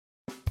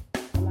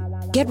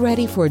Get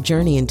ready for a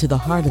journey into the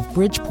heart of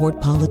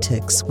Bridgeport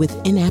politics with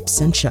In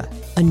Absentia,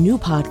 a new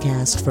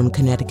podcast from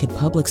Connecticut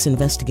Public's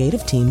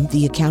investigative team,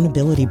 The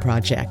Accountability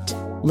Project.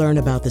 Learn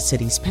about the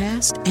city's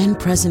past and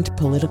present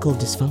political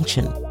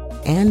dysfunction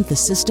and the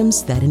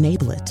systems that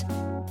enable it.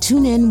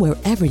 Tune in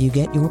wherever you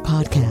get your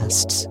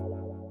podcasts.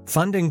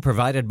 Funding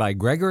provided by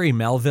Gregory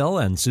Melville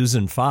and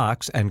Susan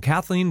Fox and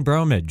Kathleen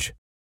Bromage.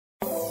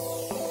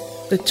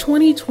 The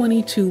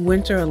 2022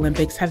 Winter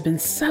Olympics have been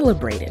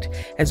celebrated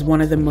as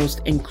one of the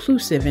most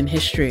inclusive in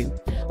history.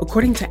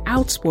 According to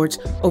Outsports,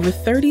 over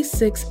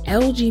 36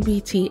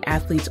 LGBT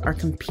athletes are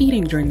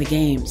competing during the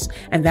Games,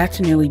 and that's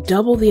nearly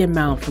double the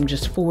amount from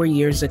just 4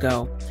 years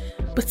ago.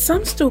 But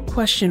some still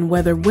question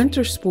whether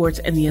winter sports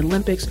and the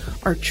Olympics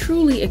are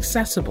truly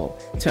accessible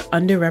to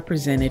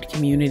underrepresented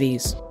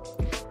communities.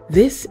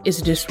 This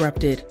is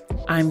Disrupted.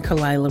 I'm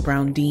Kalila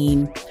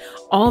Brown-Dean.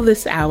 All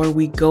this hour,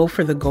 we go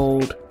for the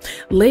gold.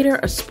 Later,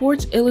 a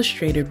Sports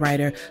Illustrated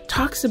writer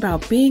talks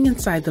about being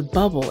inside the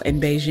bubble in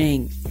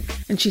Beijing,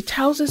 and she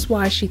tells us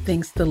why she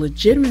thinks the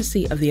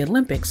legitimacy of the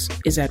Olympics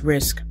is at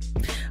risk.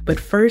 But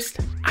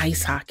first,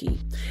 ice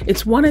hockey.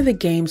 It's one of the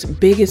game's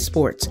biggest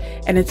sports,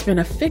 and it's been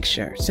a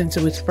fixture since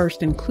it was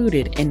first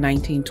included in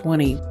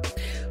 1920.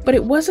 But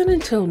it wasn't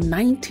until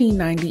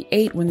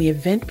 1998 when the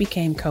event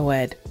became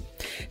co-ed.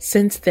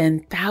 Since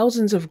then,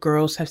 thousands of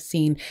girls have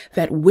seen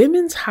that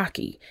women's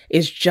hockey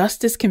is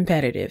just as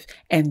competitive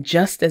and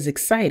just as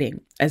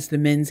exciting as the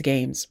men's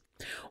games.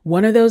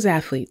 One of those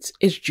athletes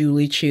is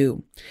Julie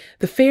Chu.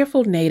 The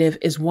Fairfield native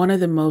is one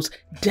of the most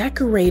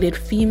decorated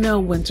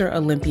female Winter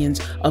Olympians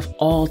of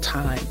all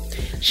time.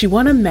 She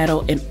won a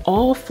medal in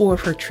all 4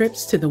 of her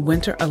trips to the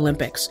Winter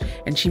Olympics,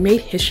 and she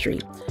made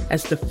history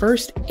as the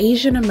first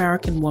Asian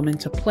American woman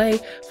to play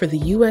for the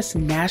U.S.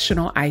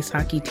 national ice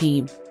hockey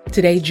team.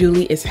 Today,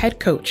 Julie is head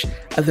coach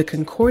of the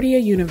Concordia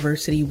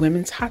University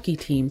women's hockey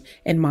team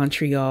in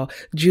Montreal.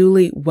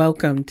 Julie,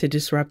 welcome to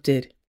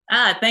Disrupted.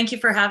 Thank you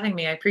for having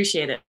me. I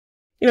appreciate it.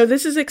 You know,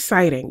 this is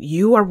exciting.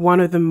 You are one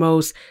of the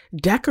most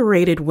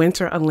decorated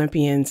Winter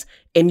Olympians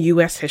in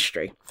U.S.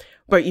 history,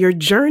 but your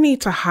journey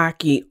to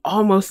hockey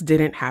almost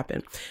didn't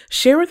happen.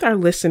 Share with our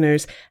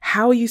listeners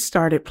how you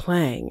started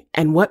playing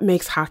and what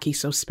makes hockey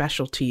so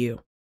special to you.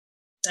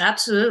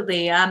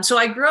 Absolutely. So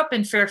I grew up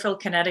in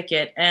Fairfield,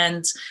 Connecticut,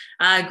 and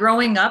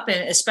growing up,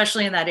 and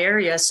especially in that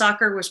area,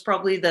 soccer was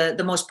probably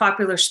the most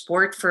popular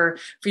sport for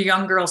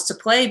young girls to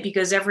play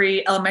because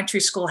every elementary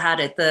school had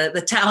it.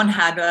 The town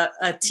had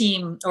a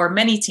team or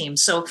many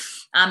teams. So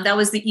that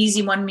was the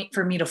easy one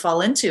for me to fall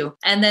into.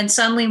 And then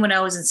suddenly when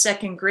I was in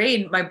second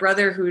grade, my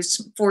brother,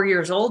 who's 4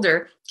 years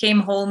older,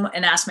 came home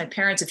and asked my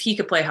parents if he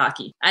could play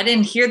hockey. I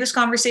didn't hear this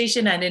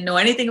conversation. I didn't know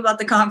anything about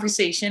the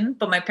conversation,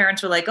 but my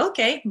parents were like,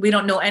 okay, we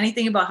don't know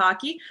anything about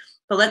hockey,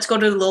 but let's go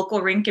to the local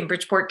rink in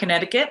Bridgeport,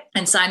 Connecticut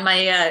and sign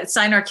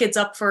our kids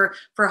up for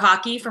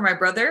hockey for my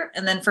brother.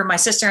 And then for my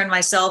sister and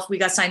myself, we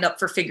got signed up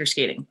for figure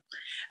skating.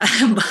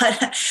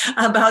 But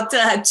about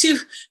 2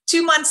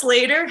 months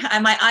later,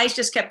 my eyes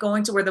just kept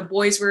going to where the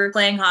boys were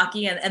playing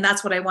hockey, and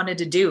that's what I wanted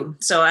to do.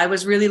 So I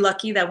was really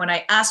lucky that when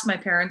I asked my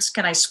parents,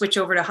 can I switch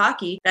over to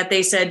hockey, that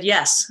they said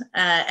yes.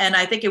 And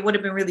I think it would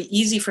have been really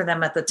easy for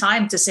them at the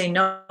time to say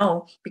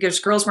no,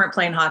 because girls weren't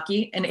playing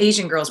hockey and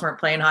Asian girls weren't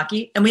playing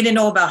hockey, and we didn't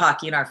know about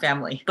hockey in our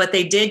family. But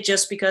they did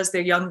just because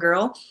their young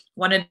girl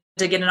wanted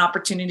to get an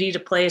opportunity to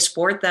play a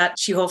sport that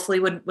she hopefully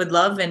would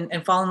love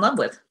and fall in love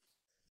with.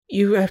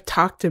 You have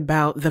talked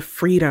about the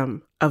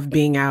freedom of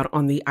being out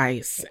on the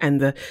ice and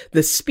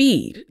the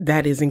speed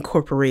that is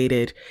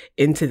incorporated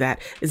into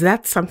that. Is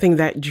that something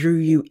that drew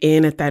you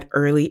in at that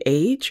early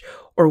age?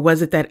 Or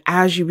was it that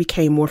as you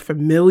became more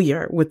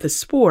familiar with the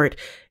sport,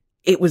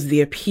 it was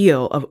the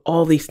appeal of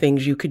all these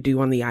things you could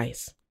do on the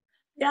ice?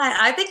 Yeah,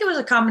 I think it was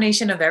a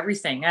combination of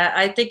everything.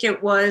 I think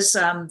it was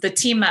the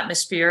team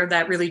atmosphere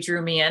that really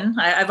drew me in.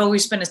 I've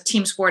always been a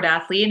team sport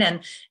athlete,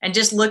 and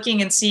just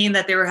looking and seeing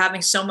that they were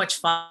having so much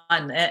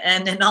fun.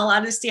 And in all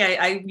honesty,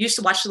 I used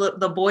to watch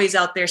the boys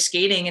out there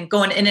skating and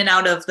going in and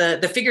out of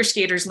the figure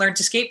skaters learn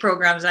to skate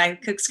programs. And I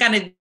was kind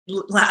of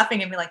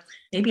laughing and be like,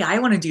 maybe I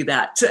want to do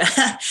that.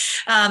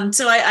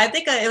 So I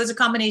think it was a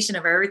combination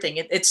of everything.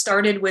 It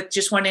started with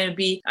just wanting to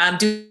be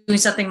doing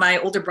something my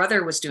older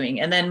brother was doing,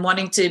 and then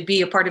wanting to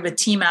be a part of a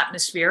team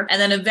atmosphere. And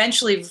then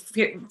eventually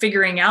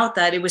figuring out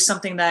that it was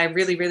something that I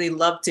really, really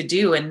loved to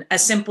do. And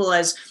as simple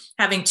as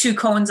having 2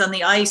 cones on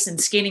the ice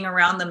and skating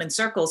around them in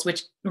circles,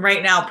 which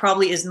right now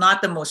probably is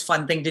not the most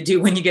fun thing to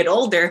do when you get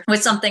older,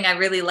 was something I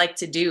really like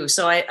to do.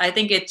 So I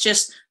think it's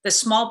just the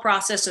small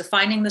process of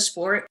finding the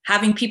sport,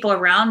 having people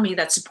around me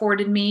that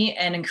supported me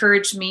and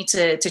encouraged me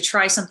to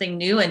try something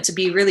new and to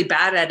be really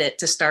bad at it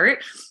to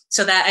start,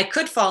 so that I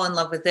could fall in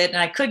love with it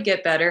and I could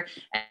get better.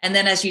 And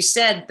then, as you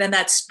said, then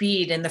that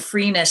speed and the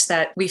freeness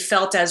that we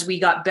felt as we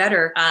got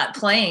better at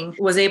playing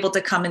was able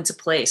to come into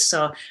place.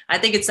 So I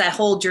think it's that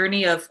whole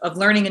journey of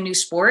learning a new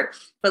sport,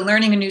 but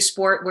learning a new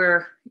sport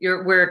where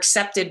we're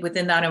accepted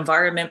within that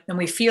environment and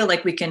we feel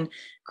like we can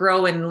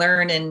grow and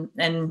learn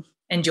and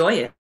enjoy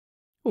it.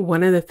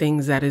 One of the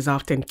things that is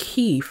often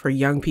key for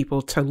young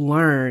people to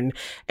learn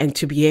and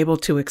to be able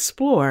to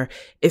explore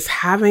is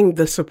having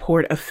the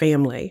support of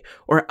family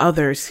or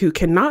others who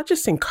can not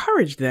just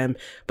encourage them,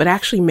 but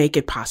actually make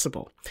it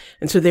possible.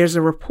 And so there's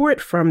a report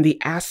from the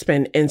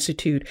Aspen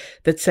Institute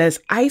that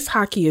says ice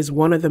hockey is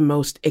one of the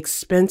most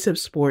expensive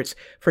sports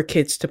for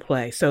kids to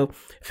play. So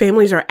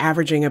families are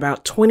averaging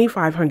about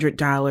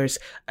 $2,500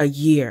 a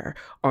year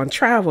on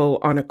travel,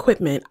 on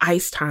equipment,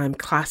 ice time,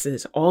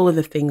 classes, all of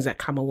the things that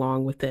come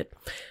along with it.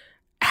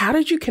 How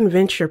did you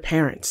convince your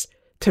parents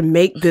to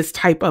make this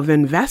type of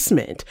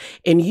investment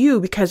in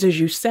you? Because as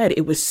you said,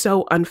 it was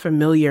so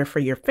unfamiliar for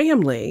your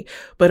family,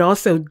 but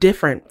also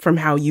different from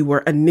how you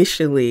were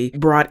initially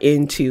brought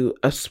into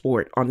a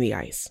sport on the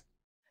ice.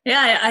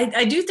 Yeah,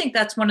 I do think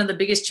that's one of the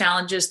biggest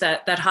challenges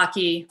that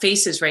hockey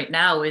faces right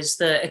now is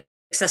the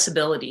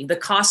accessibility. The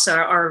costs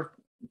are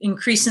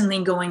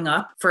increasingly going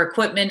up for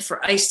equipment,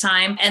 for ice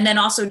time, and then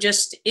also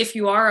just if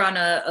you are on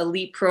a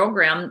elite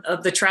program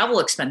of the travel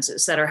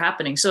expenses that are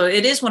happening. So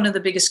it is one of the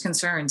biggest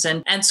concerns.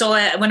 And so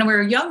when we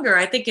were younger,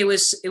 I think it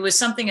was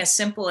something as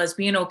simple as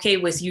being okay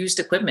with used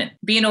equipment,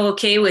 being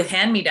okay with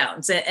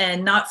hand-me-downs,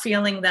 and not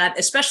feeling that,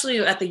 especially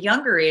at the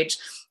younger age,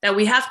 that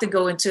we have to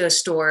go into a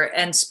store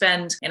and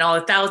spend,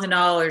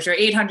 $1,000 or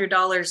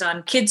 $800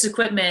 on kids'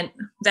 equipment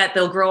that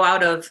they'll grow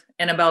out of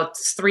in about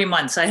 3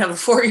 months. I have a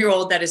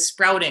 4-year-old that is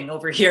sprouting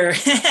over here.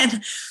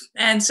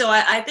 and so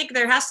I think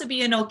there has to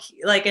be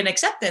an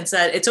acceptance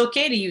that it's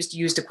okay to use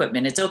used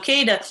equipment. It's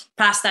okay to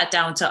pass that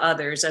down to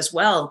others as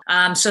well,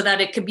 so that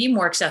it could be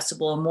more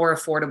accessible and more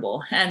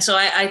affordable. And so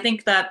I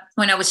think that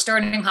when I was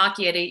starting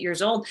hockey at 8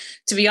 years old,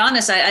 to be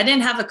honest, I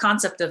didn't have a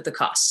concept of the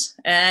costs.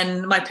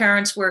 And my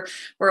parents were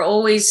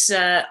always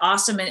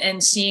awesome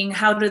in seeing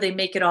how do they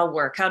make it all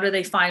work? How do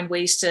they find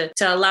ways to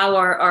allow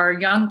our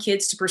young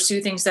kids to pursue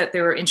things that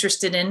they were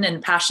interested in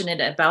and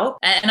passionate about?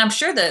 And I'm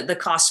sure that the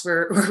costs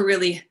were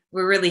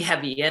really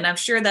heavy. And I'm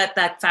sure that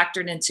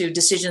factored into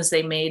decisions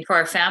they made for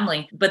our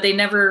family, but they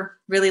never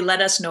really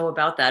let us know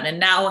about that. And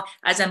now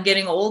as I'm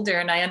getting older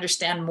and I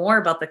understand more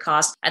about the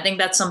cost, I think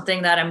that's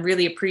something that I'm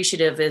really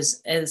appreciative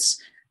is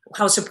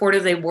how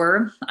supportive they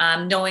were,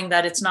 knowing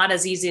that it's not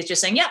as easy as just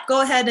saying, yeah,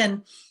 go ahead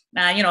and,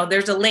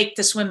 there's a lake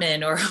to swim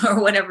in or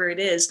whatever it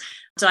is.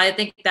 So I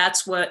think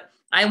that's what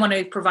I want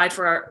to provide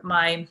for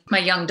my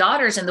young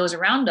daughters and those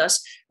around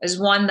us, is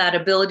one, that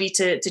ability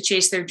to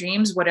chase their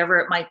dreams, whatever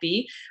it might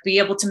be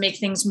able to make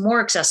things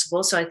more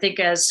accessible. So I think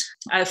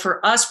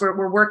for us,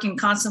 we're working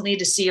constantly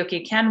to see,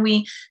 okay, can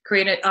we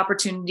create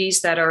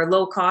opportunities that are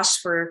low cost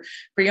for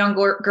young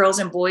girls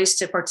and boys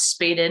to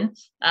participate in?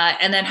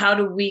 And then how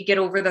do we get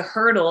over the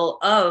hurdle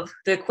of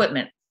the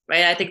equipment?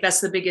 Right? I think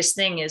that's the biggest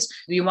thing is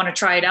you want to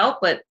try it out,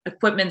 but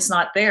equipment's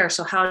not there.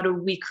 So how do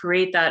we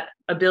create that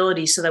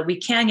ability so that we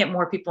can get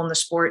more people in the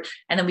sport,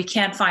 and then we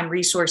can find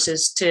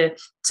resources to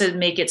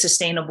make it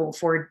sustainable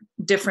for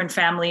different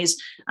families,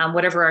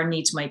 whatever our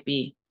needs might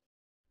be.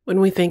 When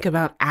we think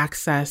about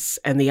access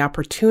and the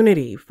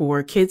opportunity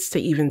for kids to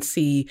even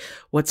see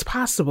what's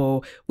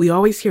possible, we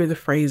always hear the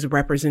phrase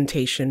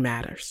representation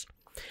matters.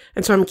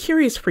 And so I'm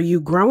curious for you,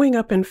 growing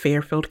up in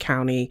Fairfield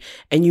County,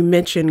 and you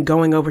mentioned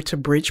going over to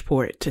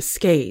Bridgeport to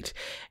skate,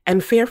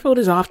 and Fairfield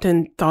is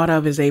often thought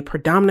of as a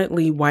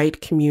predominantly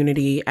white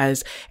community,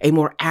 as a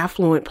more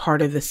affluent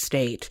part of the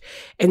state.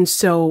 And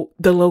so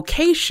the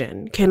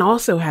location can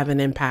also have an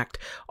impact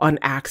on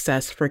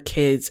access for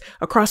kids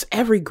across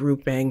every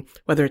grouping,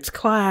 whether it's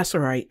class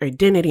or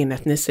identity and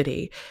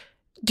ethnicity.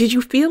 Did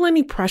you feel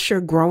any pressure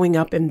growing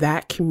up in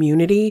that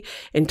community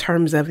in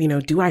terms of,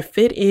 do I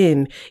fit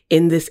in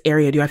this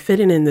area? Do I fit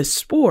in this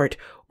sport?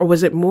 Or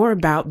was it more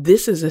about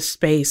this is a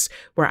space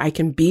where I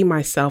can be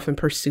myself and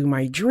pursue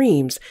my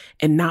dreams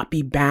and not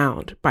be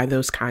bound by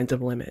those kinds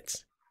of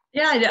limits?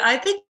 Yeah, I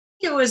think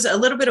it was a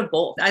little bit of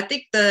both. I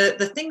think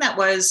the thing that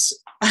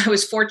I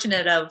was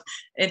fortunate of,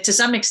 and to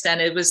some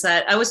extent, it was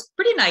that I was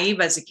pretty naive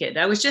as a kid.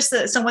 I was just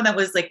someone that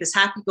was like this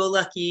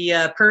happy-go-lucky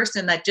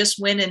person that just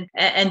went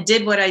and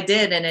did what I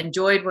did and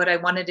enjoyed what I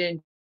wanted to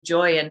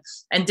enjoy,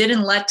 and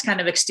didn't let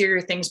kind of exterior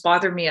things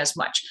bother me as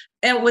much.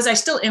 And was I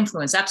still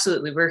influenced?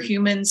 Absolutely. We're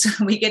humans.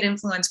 We get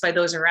influenced by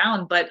those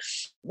around. But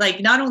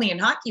not only in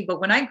hockey,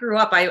 but when I grew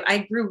up,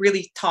 I grew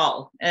really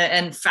tall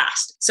and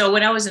fast. So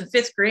when I was in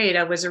 5th grade,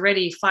 I was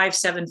already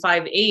 5'7",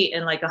 5'8",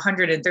 and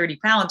 130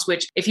 pounds,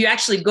 which if you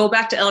actually go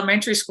back to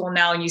elementary school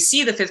now and you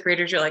see the 5th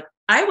graders, you're like,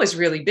 I was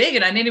really big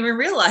and I didn't even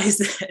realize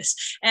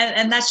this.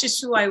 And that's just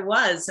who I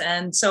was.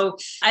 And so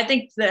I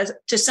think that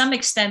to some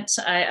extent,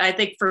 I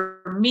think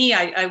for me,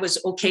 I was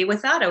okay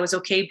with that. I was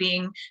okay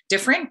being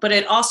different, but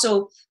it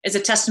also is a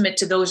testament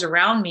to those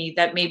around me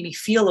that made me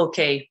feel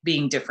okay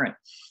being different.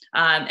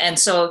 And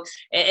so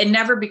it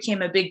never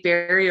became a big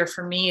barrier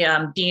for me,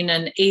 being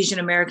an Asian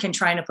American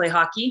trying to play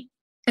hockey.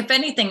 If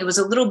anything, it was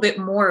a little bit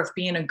more of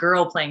being a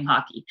girl playing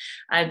hockey,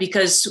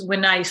 because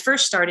when I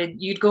first started,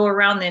 you'd go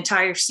around the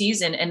entire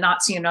season and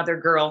not see another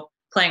girl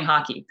playing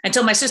hockey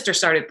until my sister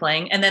started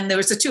playing. And then there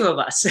was the two of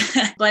us.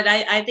 But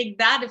I think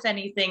that, if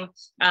anything,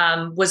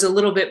 was a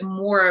little bit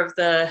more of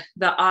the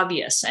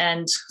obvious.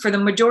 And for the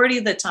majority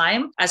of the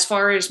time, as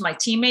far as my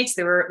teammates,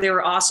 they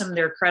were awesome.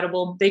 They're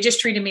credible. They just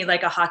treated me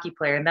like a hockey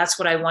player. And that's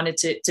what I wanted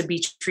to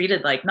be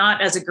treated like,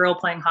 not as a girl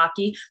playing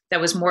hockey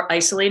that was more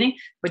isolating,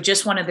 but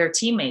just one of their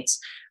teammates.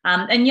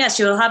 And yes,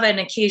 you'll have an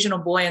occasional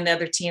boy on the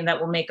other team that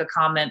will make a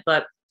comment,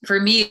 but for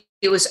me,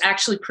 it was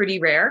actually pretty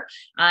rare.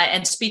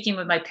 And speaking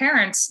with my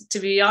parents, to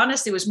be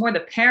honest, it was more the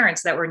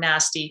parents that were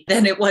nasty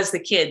than it was the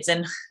kids.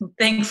 And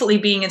thankfully,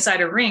 being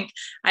inside a rink,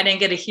 I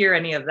didn't get to hear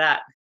any of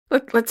that.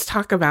 Let's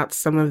talk about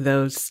some of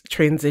those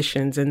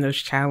transitions and those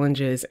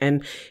challenges.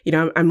 And,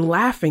 I'm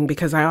laughing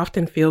because I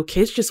often feel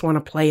kids just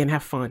want to play and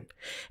have fun.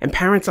 And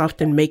parents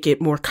often make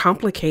it more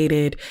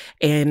complicated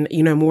and,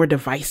 more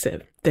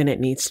divisive than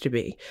it needs to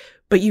be.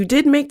 But you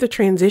did make the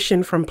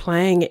transition from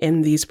playing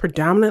in these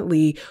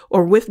predominantly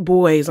or with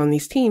boys on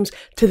these teams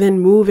to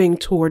then moving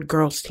toward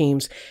girls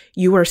teams.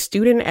 You were a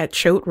student at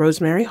Choate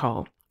Rosemary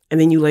Hall,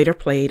 and then you later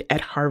played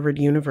at Harvard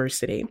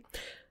University.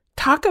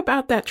 Talk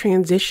about that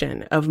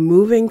transition of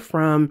moving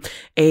from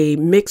a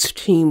mixed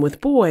team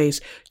with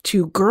boys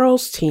to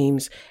girls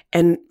teams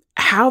and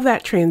how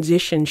that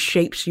transition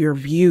shapes your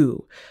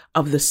view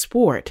of the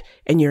sport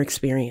and your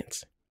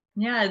experience.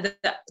 Yeah.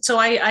 So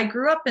I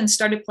grew up and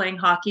started playing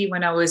hockey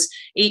when I was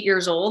 8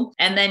 years old,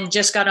 and then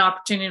just got an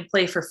opportunity to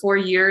play for 4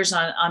 years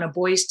on a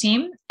boys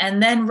team.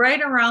 And then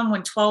right around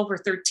when 12 or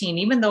 13,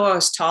 even though I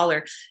was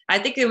taller, I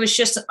think it was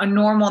just a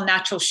normal,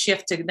 natural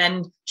shift to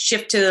then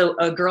shift to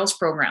a girls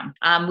program.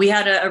 We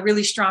had a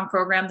really strong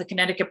program, the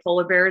Connecticut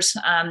Polar Bears.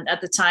 At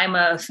the time,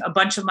 a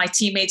bunch of my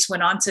teammates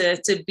went on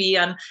to be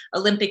on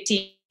Olympic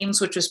teams,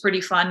 which was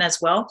pretty fun as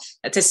well,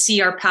 to see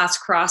our paths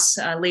cross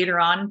later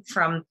on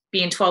from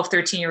being 12,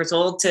 13 years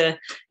old to,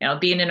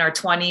 being in our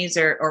 20s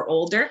or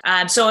older.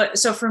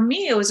 So for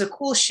me, it was a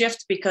cool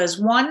shift because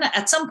one,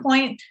 at some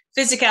point,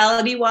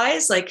 physicality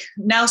wise, like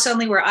now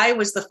suddenly where I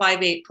was the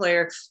 5'8"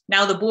 player,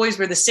 now the boys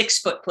were the 6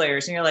 foot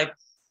players. And you're like,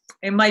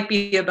 it might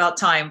be about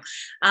time.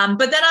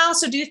 But then I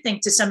also do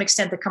think to some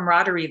extent the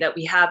camaraderie that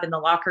we have in the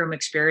locker room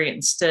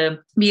experience to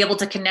be able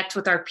to connect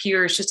with our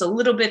peers just a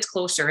little bit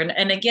closer.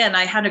 And again,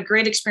 I had a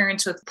great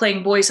experience with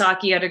playing boys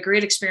hockey. I had a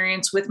great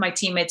experience with my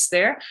teammates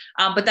there.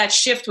 But that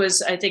shift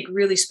was, I think,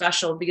 really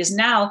special because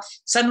now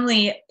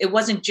suddenly it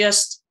wasn't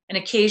just an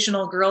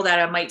occasional girl that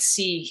I might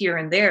see here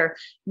and there.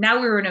 Now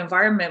we were in an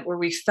environment where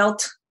we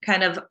felt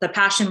kind of the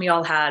passion we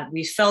all had.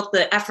 We felt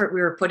the effort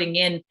we were putting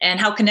in and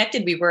how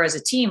connected we were as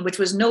a team, which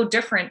was no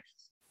different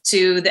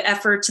to the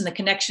efforts and the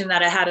connection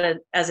that I had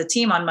as a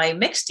team on my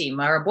mixed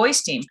team or a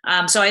boys team.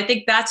 So I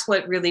think that's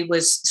what really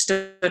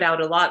stood out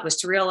a lot, was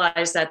to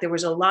realize that there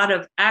was a lot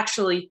of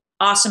actually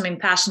awesome and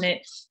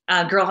passionate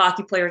girl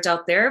hockey players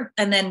out there.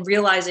 And then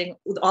realizing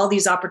all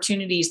these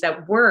opportunities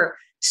that were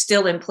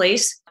still in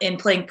place in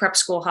playing prep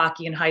school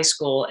hockey in high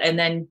school and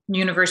then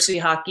university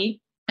hockey.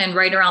 And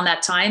right around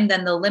that time,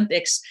 then the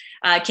Olympics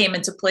came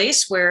into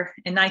place, where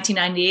in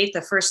 1998,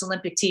 the first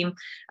Olympic team,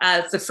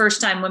 the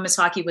first time women's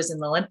hockey was in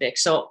the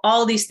Olympics. So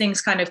all these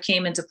things kind of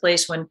came into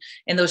place when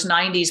in those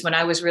 90s, when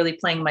I was really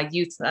playing my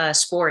youth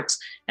sports,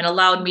 and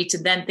allowed me to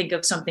then think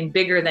of something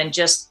bigger than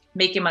just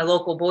making my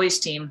local boys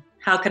team.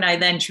 How can I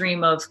then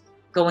dream of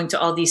going to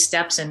all these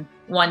steps and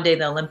one day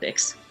the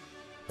Olympics?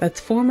 That's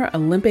former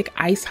Olympic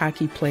ice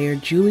hockey player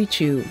Julie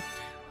Chu.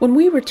 When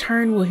we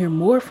return, we'll hear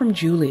more from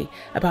Julie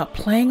about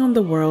playing on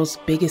the world's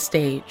biggest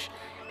stage,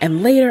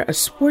 and later a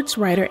sports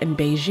writer in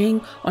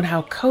Beijing on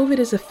how COVID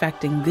is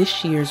affecting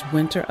this year's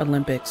Winter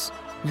Olympics.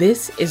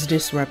 This is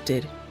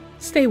Disrupted.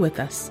 Stay with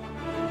us.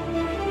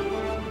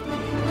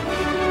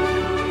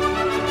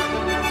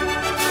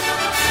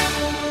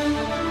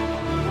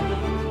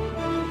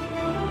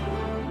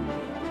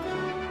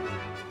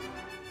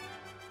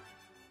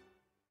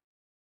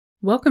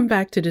 Welcome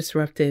back to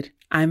Disrupted.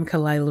 I'm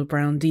Kalila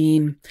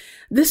Brown-Dean.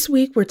 This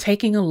week, we're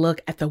taking a look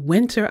at the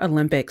Winter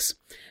Olympics.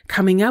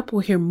 Coming up,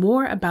 we'll hear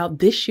more about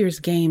this year's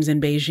games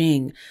in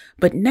Beijing.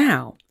 But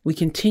now, we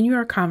continue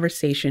our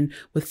conversation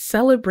with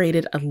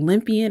celebrated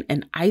Olympian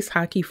and ice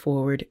hockey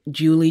forward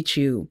Julie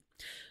Chu.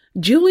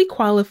 Julie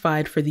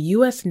qualified for the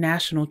U.S.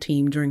 national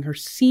team during her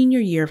senior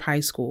year of high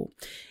school.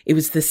 It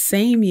was the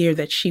same year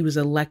that she was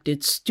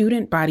elected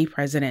student body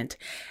president.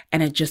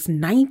 And at just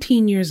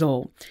 19 years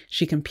old,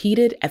 she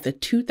competed at the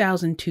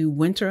 2002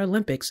 Winter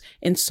Olympics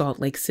in Salt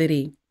Lake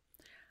City.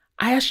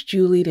 I asked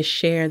Julie to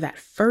share that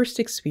first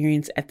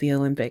experience at the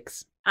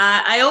Olympics.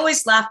 I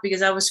always laugh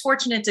because I was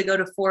fortunate to go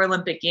to 4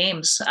 Olympic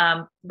Games.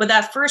 But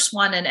that first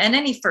one, and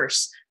any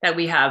first that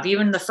we have,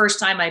 even the first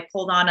time I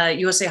pulled on a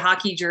USA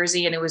Hockey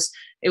jersey and it was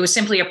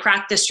simply a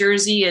practice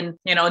jersey and,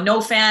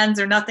 no fans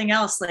or nothing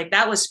else, like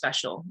that was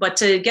special. But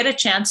to get a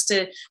chance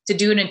to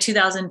do it in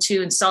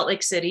 2002 in Salt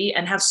Lake City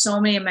and have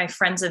so many of my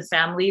friends and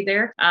family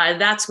there,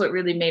 that's what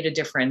really made a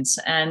difference.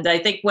 And I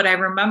think what I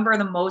remember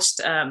the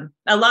most,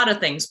 a lot of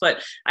things,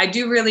 but I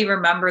do really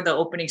remember the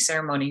opening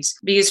ceremonies,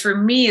 because for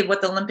me, what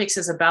the Olympics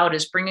is about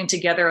is bringing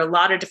together a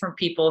lot of different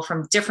people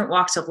from different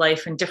walks of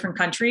life in different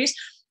countries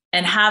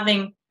and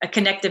having a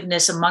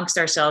connectiveness amongst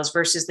ourselves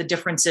versus the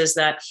differences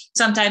that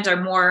sometimes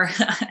are more,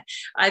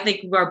 I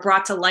think are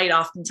brought to light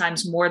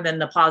oftentimes more than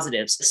the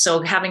positives.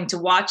 So having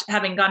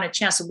gotten a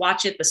chance to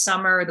watch it, the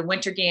summer, the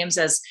winter games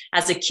as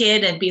a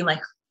kid and being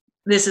like,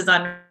 this is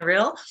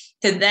unreal,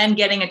 to then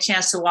getting a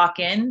chance to walk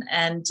in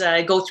and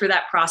go through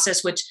that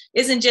process, which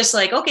isn't just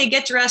like, okay,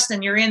 get dressed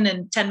and you're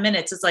in 10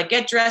 minutes. It's like,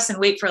 get dressed and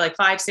wait for like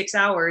 5-6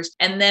 hours.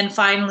 And then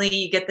finally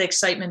you get the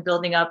excitement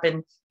building up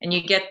and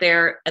you get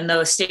there and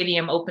the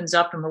stadium opens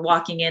up and we're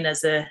walking in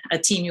as a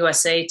Team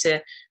USA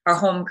to our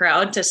home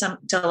crowd to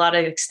a lot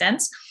of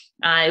extents.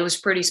 It was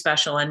pretty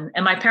special. And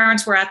my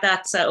parents were at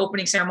that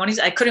opening ceremonies.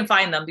 I couldn't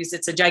find them because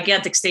it's a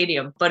gigantic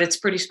stadium, but it's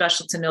pretty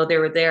special to know they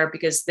were there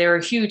because they're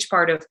a huge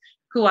part of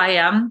who I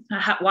am,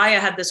 why I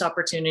had this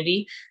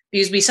opportunity.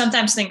 Because we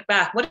sometimes think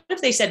back, what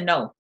if they said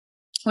no?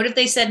 What if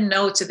they said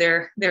no to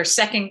their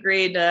second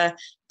grade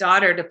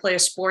daughter to play a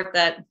sport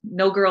that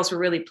no girls were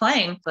really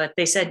playing, but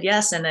they said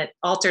yes, and it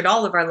altered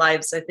all of our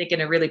lives, I think,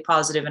 in a really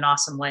positive and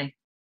awesome way.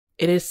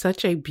 It is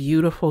such a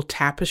beautiful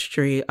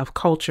tapestry of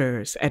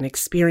cultures and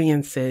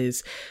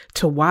experiences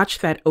to watch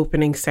that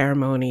opening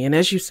ceremony. And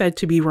as you said,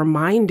 to be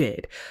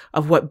reminded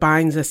of what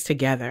binds us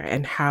together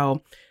and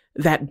how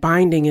that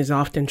binding is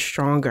often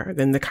stronger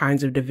than the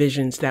kinds of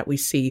divisions that we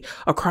see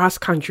across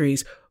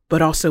countries,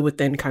 but also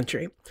within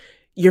country.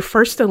 Your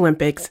first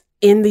Olympics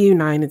in the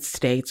United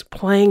States,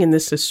 playing in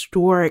this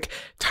historic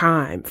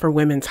time for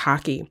women's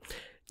hockey.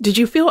 Did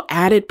you feel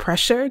added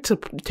pressure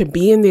to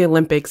be in the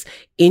Olympics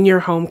in your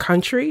home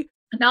country?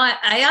 No,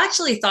 I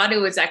actually thought it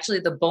was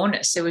actually the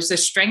bonus. It was the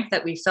strength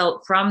that we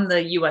felt from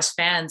the US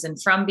fans and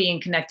from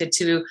being connected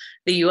to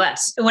the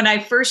US. When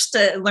I first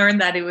learned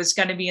that it was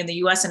going to be in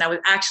the US and I was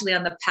actually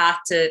on the path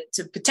to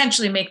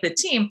potentially make the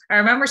team, I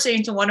remember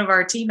saying to one of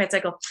our teammates, I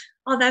go,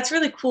 oh, that's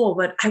really cool,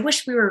 but I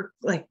wish we were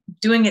like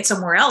doing it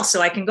somewhere else so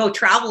I can go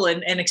travel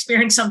and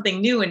experience something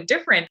new and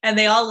different. And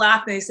they all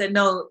laughed and they said,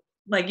 no,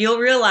 like you'll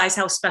realize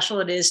how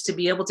special it is to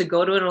be able to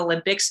go to an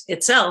Olympics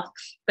itself,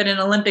 but an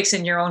Olympics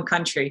in your own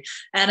country.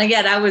 And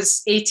again, I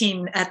was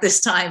 18 at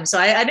this time, so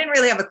I didn't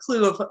really have a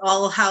clue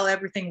of how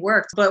everything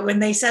worked. But when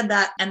they said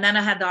that, and then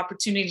I had the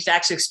opportunity to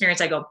actually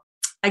experience, I go,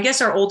 I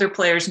guess our older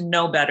players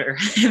know better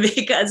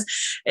because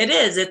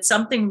it's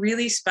something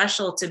really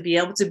special to be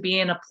able to be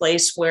in a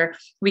place where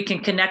we can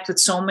connect with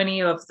so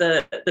many of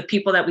the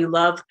people that we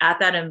love at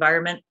that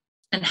environment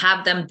and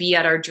have them be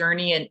at our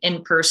journey and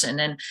in person.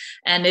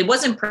 And it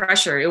wasn't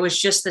pressure. It was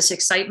just this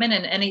excitement,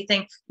 and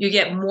anything, you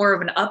get more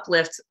of an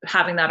uplift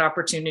having that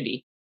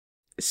opportunity.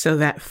 So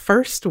that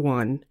first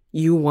one,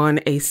 you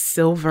won a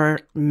silver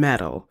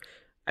medal.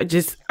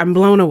 I'm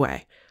blown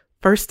away.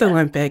 First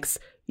Olympics,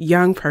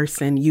 young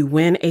person, you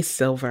win a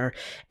silver,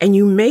 and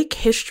you make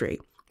history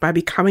by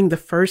becoming the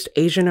first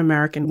Asian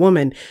American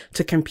woman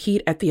to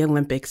compete at the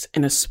Olympics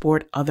in a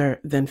sport other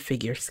than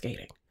figure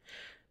skating.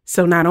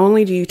 So not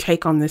only do you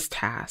take on this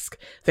task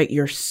that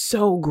you're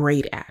so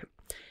great at,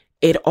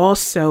 it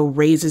also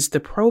raises the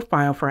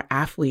profile for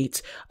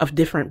athletes of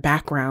different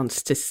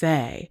backgrounds to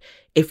say,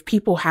 if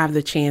people have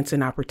the chance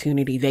and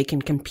opportunity, they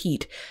can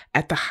compete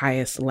at the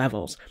highest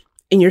levels.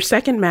 In your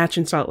second match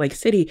in Salt Lake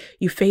City,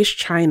 you faced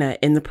China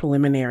in the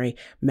preliminary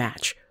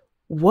match.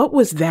 What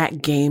was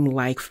that game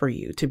like for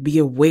you to be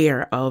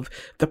aware of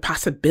the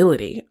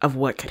possibility of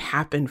what could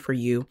happen for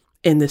you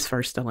in this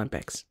first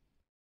Olympics?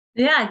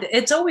 Yeah,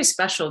 it's always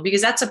special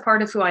because that's a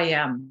part of who I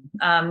am.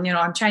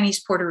 I'm Chinese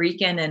Puerto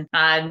Rican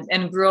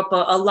and grew up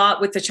a lot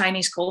with the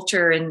Chinese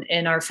culture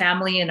and our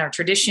family and our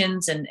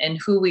traditions and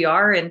who we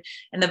are and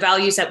the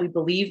values that we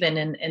believe in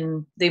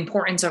and the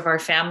importance of our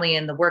family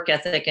and the work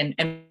ethic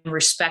and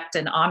respect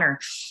and honor.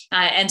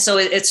 And so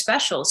it's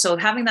special. So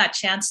having that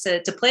chance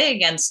to play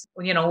against,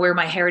 where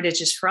my heritage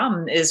is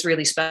from is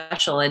really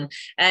special. And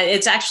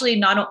it's actually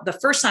not the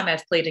first time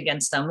I've played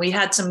against them. We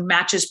had some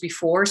matches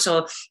before,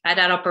 so I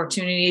had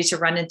opportunity to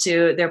run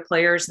into their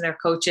players and their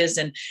coaches.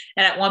 And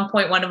at one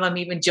point, one of them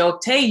even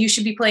joked, hey, you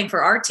should be playing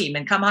for our team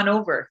and come on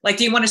over. Like,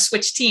 do you want to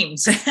switch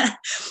teams?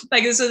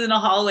 Like, this was in a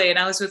hallway and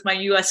I was with my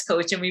US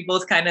coach and we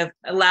both kind of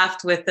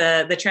laughed with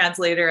the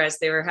translator as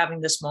they were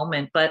having this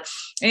moment. But,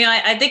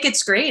 I think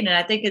it's great. And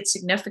I think it's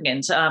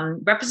significant.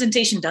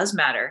 Representation does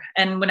matter.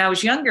 And when I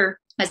was younger,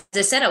 as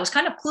I said, I was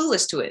kind of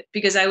clueless to it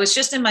because I was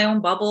just in my own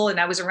bubble and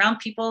I was around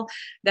people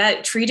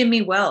that treated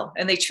me well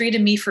and they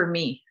treated me for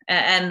me.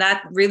 And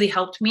that really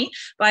helped me.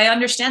 But I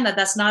understand that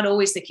that's not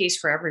always the case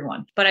for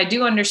everyone. But I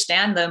do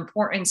understand the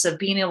importance of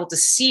being able to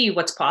see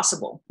what's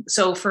possible.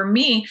 So for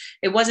me,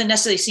 it wasn't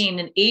necessarily seeing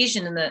an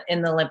Asian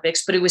in the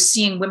Olympics, but it was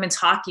seeing women's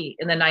hockey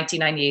in the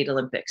 1998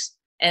 Olympics.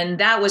 And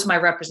that was my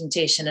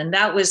representation. And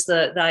that was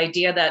the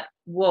idea that,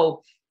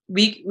 whoa,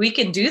 we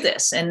can do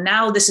this. And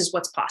now this is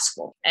what's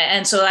possible.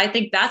 And so I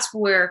think that's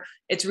where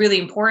it's really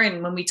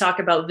important when we talk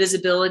about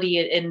visibility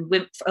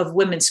of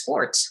women's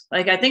sports.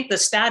 Like, I think the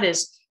stat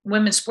is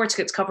women's sports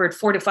gets covered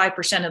 4 to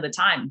 5% of the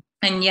time.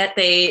 And yet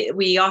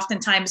we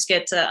oftentimes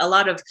get a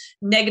lot of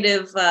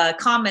negative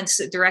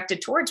comments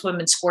directed towards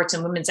women's sports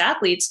and women's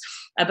athletes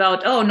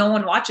about, oh, no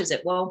one watches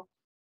it. Well,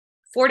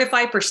 4 to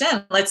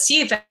 5%. Let's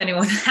see if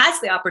anyone has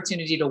the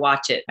opportunity to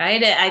watch it,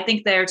 right? I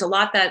think there's a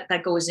lot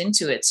that goes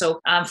into it.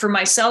 So for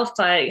myself,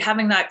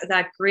 having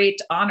that great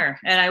honor,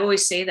 and I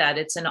always say that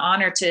it's an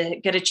honor to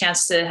get a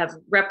chance to have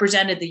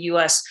represented the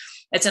U.S.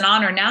 It's an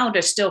honor now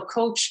to still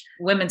coach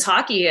women's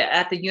hockey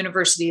at the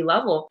university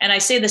level. And I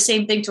say the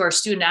same thing to our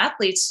student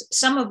athletes,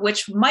 some of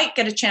which might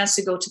get a chance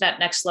to go to that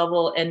next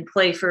level and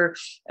play for,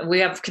 we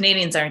have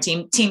Canadians on our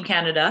team, Team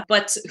Canada,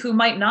 but who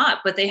might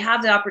not, but they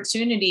have the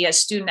opportunity as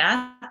student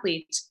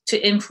athletes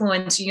to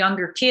influence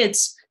younger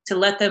kids, to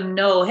let them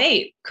know,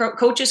 hey,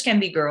 coaches can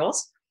be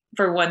girls,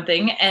 for one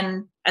thing.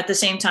 And at the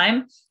same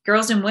time,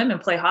 girls and women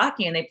play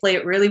hockey and they play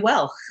it really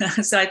well.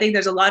 So I think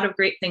there's a lot of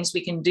great things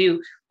we can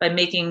do by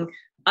making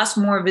us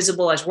more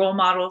visible as role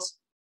models,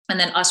 and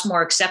then us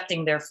more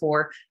accepting,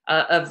 therefore,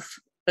 of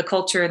the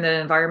culture and the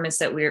environments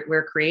that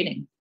we're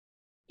creating.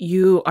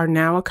 You are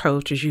now a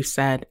coach, as you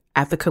said,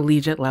 at the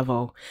collegiate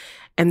level.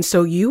 And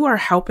so you are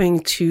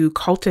helping to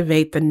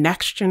cultivate the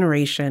next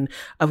generation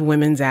of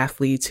women's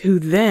athletes who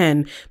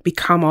then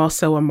become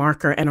also a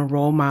marker and a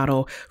role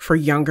model for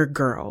younger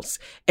girls.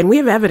 And we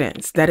have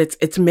evidence that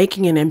it's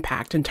making an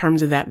impact in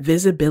terms of that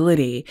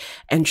visibility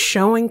and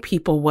showing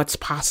people what's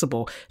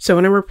possible. So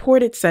in a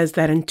report, it says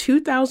that in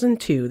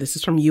 2002, this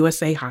is from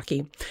USA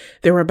Hockey,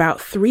 there were about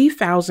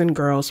 3,000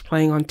 girls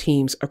playing on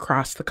teams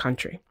across the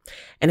country.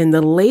 And in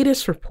the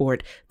latest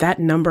report, that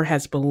number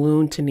has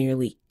ballooned to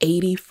nearly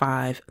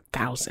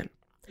 85,000.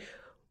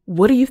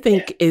 What do you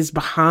think is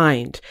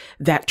behind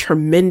that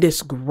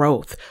tremendous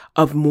growth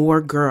of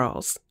more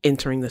girls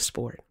entering the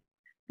sport?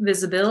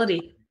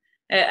 Visibility.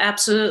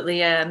 Absolutely.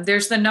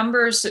 There's the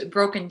numbers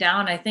broken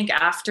down. I think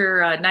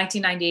after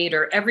 1998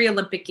 or every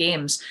Olympic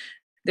Games,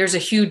 there's a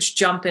huge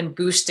jump and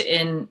boost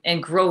in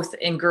growth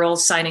in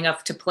girls signing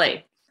up to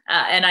play.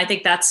 And I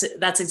think that's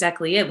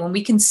exactly it. When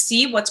we can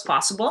see what's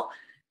possible,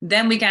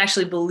 then we can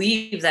actually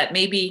believe that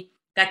maybe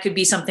that could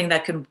be something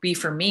that could be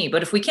for me.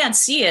 But if we can't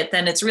see it,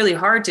 then it's really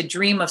hard to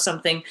dream of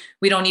something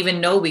we don't even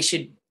know we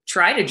should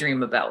try to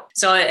dream about.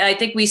 So I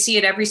think we see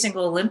it every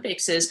single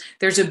Olympics is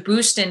there's a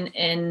boost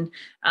in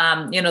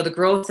the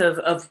growth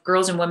of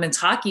girls and women's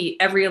hockey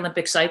every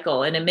Olympic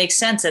cycle. And it makes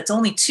sense. It's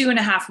only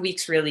 2.5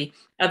 weeks really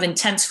of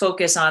intense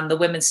focus on the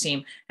women's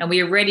team. And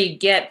we already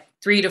get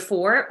 3 to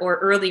 4 or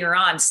earlier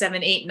on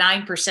 7, 8,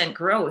 9%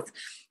 growth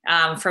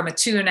from a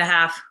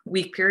 2.5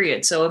 week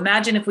period. So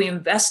imagine if we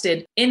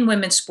invested in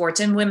women's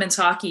sports and women's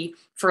hockey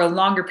for a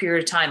longer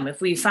period of time,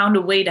 if we found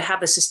a way to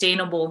have a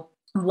sustainable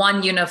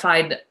one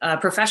unified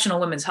professional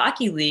women's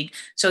hockey league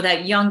so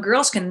that young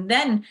girls can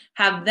then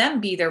have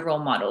them be their role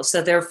models,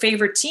 so their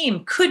favorite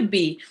team could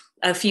be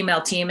a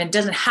female team and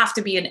doesn't have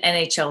to be an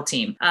NHL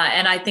team.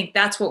 And I think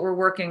that's what we're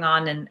working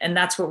on. And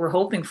that's what we're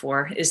hoping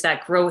for is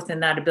that growth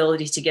and that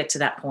ability to get to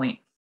that point.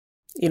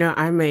 You know,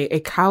 I'm a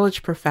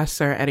college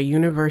professor at a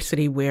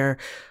university where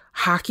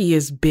hockey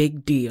is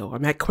big deal.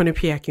 I'm at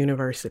Quinnipiac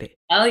University.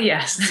 Oh,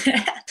 yes.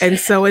 And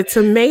so it's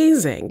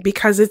amazing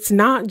because it's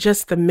not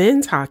just the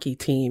men's hockey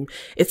team.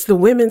 It's the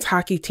women's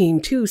hockey team,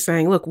 too,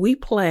 saying, look, we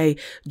play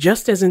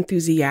just as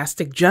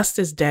enthusiastic, just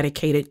as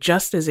dedicated,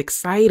 just as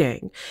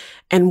exciting.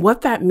 And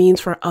what that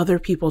means for other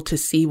people to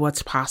see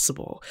what's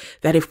possible,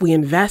 that if we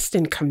invest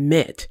and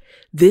commit,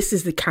 this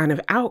is the kind of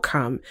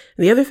outcome.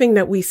 And the other thing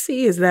that we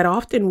see is that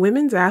often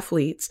women's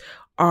athletes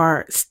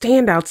are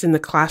standouts in the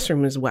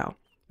classroom as well,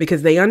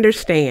 because they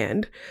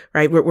understand,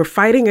 right? We're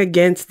fighting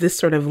against this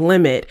sort of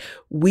limit.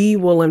 We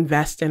will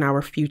invest in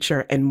our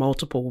future in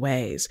multiple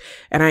ways.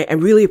 And I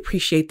really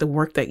appreciate the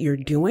work that you're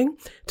doing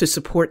to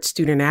support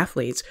student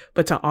athletes,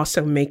 but to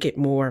also make it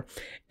more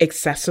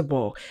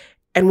accessible.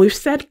 And we've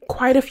said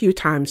quite a few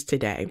times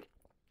today,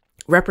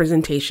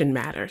 representation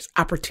matters,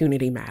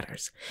 opportunity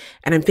matters.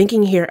 And I'm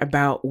thinking here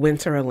about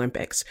Winter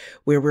Olympics,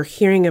 where we're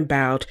hearing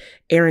about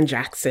Aaron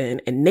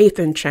Jackson and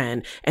Nathan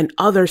Chen and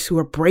others who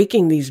are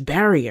breaking these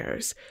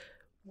barriers.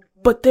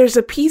 But there's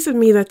a piece of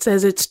me that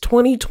says it's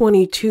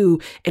 2022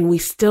 and we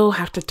still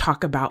have to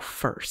talk about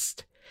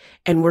first.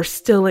 And we're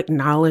still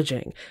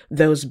acknowledging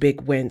those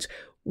big wins.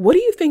 What do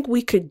you think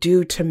we could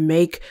do to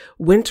make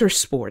winter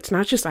sports,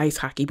 not just ice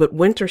hockey, but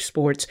winter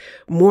sports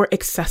more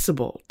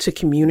accessible to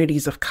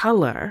communities of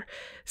color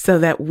so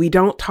that we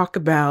don't talk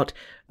about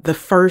the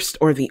first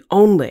or the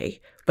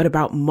only, but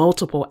about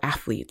multiple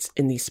athletes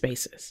in these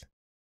spaces?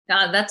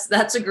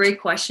 That's a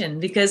great question,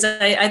 because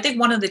I think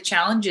one of the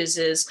challenges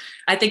is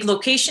I think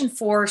location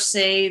for,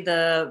 say,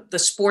 the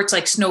sports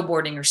like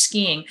snowboarding or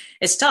skiing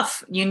is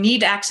tough. You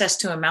need access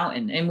to a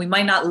mountain, and we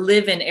might not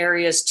live in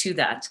areas to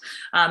that.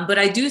 But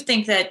I do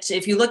think that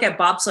if you look at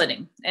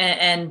bobsledding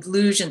and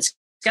luge and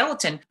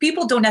skeleton,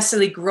 people don't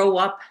necessarily grow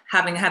up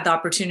having had the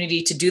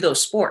opportunity to do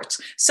those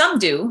sports. Some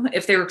do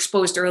if they were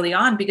exposed early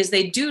on, because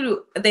they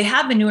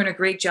have been doing a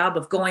great job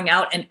of going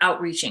out and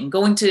outreaching,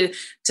 going to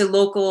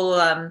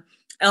local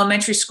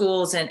elementary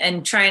schools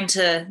and trying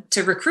to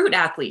recruit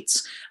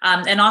athletes.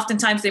 And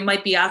oftentimes they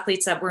might be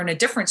athletes that were in a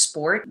different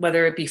sport,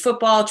 whether it be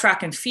football,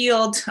 track and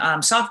field,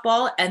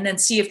 softball, and then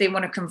see if they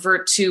want to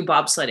convert to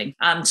bobsledding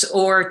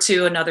or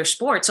to another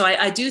sport. So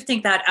I do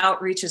think that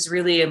outreach is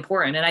really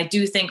important. And I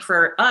do think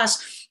for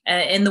us,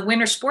 in the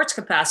winter sports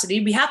capacity,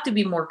 we have to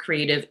be more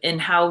creative in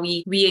how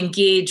we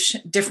engage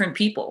different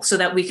people so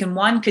that we can,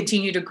 one,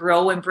 continue to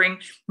grow and bring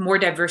more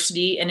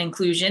diversity and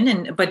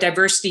inclusion, but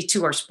diversity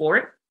to our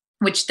sport,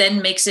 which then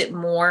makes it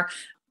more,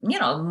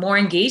 more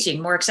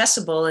engaging, more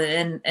accessible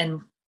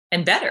and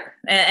better.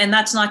 And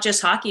that's not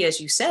just hockey,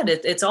 as you said,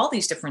 it's all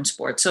these different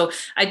sports. So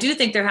I do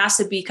think there has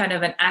to be kind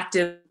of an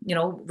active,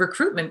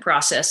 recruitment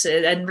process.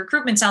 And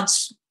recruitment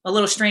sounds a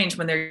little strange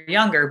when they're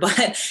younger,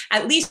 but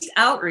at least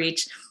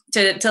outreach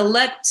to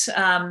let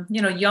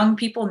young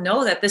people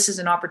know that this is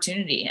an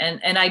opportunity.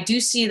 And I do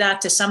see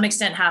that to some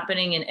extent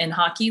happening in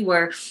hockey,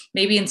 where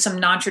maybe in some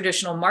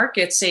non-traditional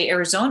markets, say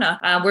Arizona,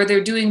 where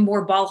they're doing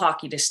more ball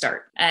hockey to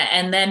start.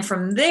 And then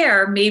from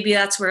there, maybe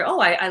that's where,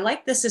 I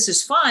like this. This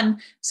is fun.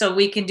 So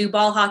we can do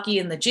ball hockey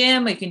in the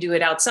gym. We can do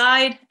it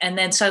outside. And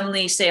then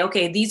suddenly say,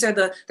 okay, these are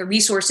the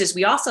resources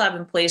we also have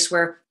in place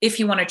where if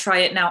you want to try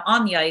it now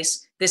on the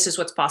ice, this is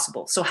what's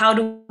possible. So how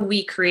do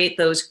we create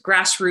those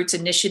grassroots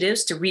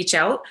initiatives to reach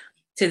out,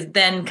 to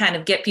then kind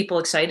of get people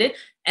excited,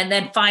 and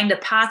then find a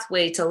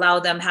pathway to allow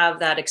them have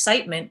that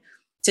excitement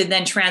to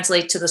then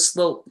translate to the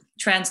slope,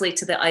 translate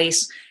to the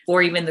ice,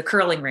 or even the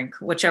curling rink,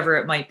 whichever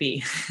it might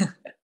be.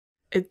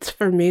 It's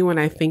for me when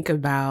I think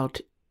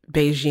about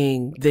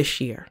Beijing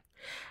this year.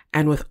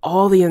 And with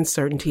all the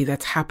uncertainty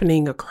that's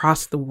happening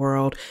across the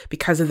world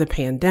because of the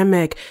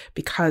pandemic,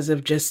 because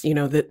of just,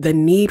 the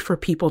need for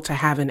people to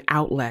have an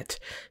outlet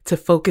to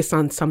focus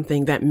on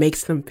something that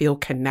makes them feel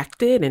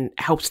connected and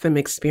helps them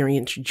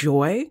experience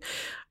joy.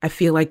 I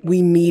feel like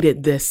we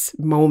needed this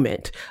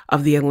moment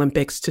of the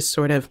Olympics to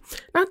sort of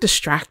not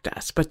distract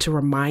us, but to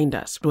remind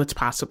us what's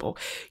possible.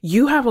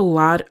 You have a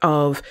lot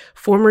of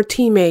former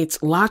teammates,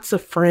 lots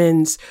of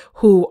friends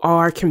who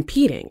are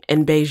competing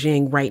in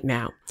Beijing right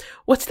now.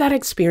 What's that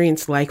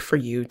experience like for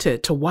you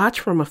to watch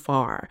from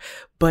afar,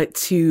 but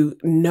to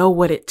know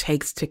what it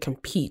takes to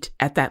compete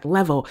at that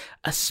level,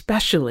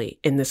 especially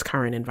in this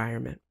current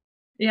environment?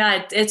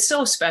 Yeah, it's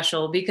so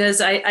special because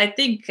I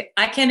think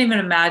I can't even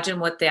imagine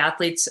what the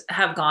athletes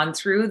have gone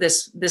through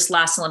this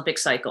last Olympic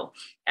cycle.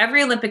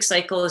 Every Olympic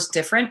cycle is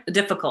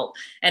difficult,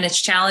 and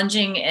it's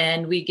challenging.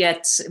 And we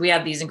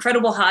have these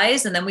incredible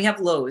highs, and then we have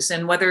lows.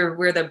 And whether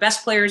we're the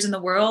best players in the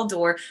world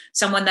or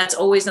someone that's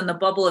always in the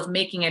bubble of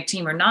making a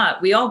team or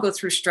not, we all go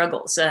through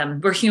struggles.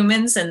 We're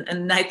humans,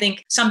 and I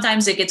think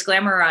sometimes it gets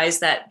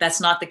glamorized that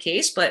that's not the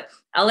case, but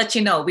I'll let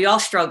you know, we all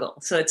struggle,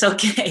 so it's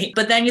okay.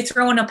 But then you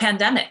throw in a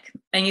pandemic,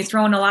 and you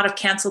throw in a lot of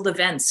canceled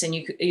events, and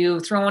you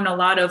throw in a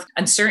lot of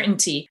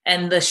uncertainty,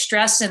 and the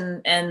stress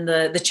and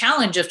the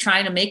challenge of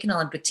trying to make an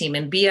Olympic team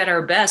and be at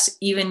our best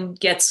even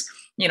gets,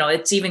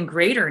 it's even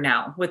greater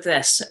now with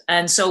this.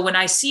 And so when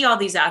I see all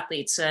these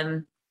athletes,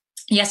 and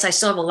yes, I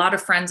still have a lot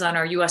of friends on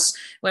our U.S.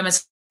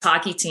 women's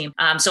hockey team.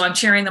 So I'm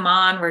cheering them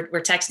on.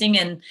 We're texting,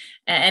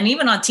 and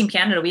even on Team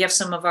Canada, we have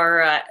some of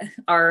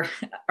our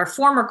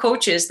former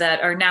coaches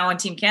that are now on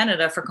Team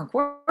Canada for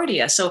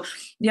Concordia. So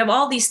you have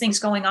all these things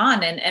going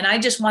on, and I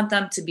just want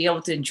them to be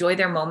able to enjoy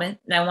their moment,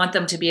 and I want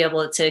them to be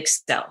able to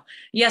excel.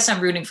 Yes,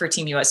 I'm rooting for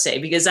Team USA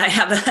because I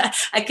have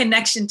a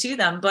connection to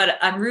them, but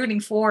I'm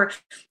rooting for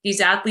these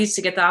athletes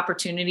to get the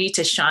opportunity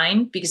to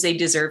shine because they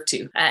deserve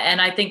to.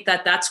 And I think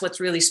that that's what's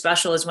really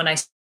special is when I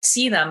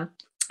see them,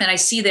 and I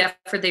see the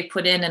effort they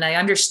put in, and I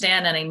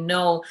understand and I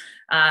know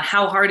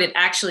how hard it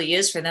actually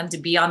is for them to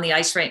be on the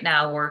ice right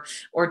now,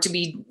 or to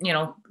be,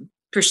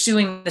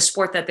 pursuing the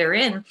sport that they're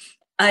in.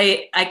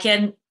 I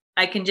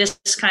can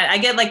just I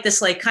get like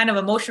this kind of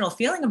emotional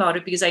feeling about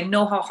it because I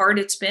know how hard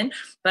it's been,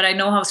 but I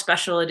know how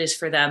special it is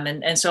for them.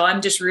 And so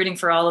I'm just rooting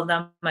for all of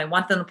them. I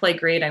want them to play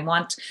great. I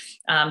want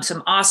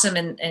some awesome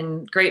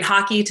and great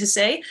hockey to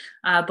say,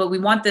 but we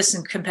want this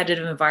in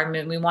competitive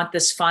environment. We want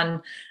this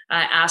fun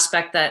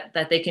aspect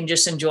that they can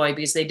just enjoy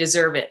because they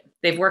deserve it.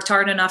 They've worked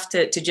hard enough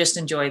to just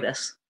enjoy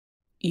this.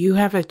 You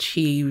have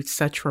achieved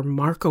such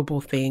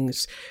remarkable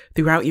things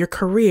throughout your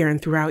career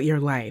and throughout your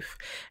life.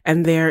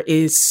 And there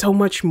is so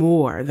much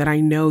more that I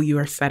know you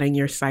are setting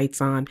your sights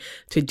on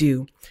to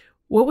do.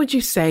 What would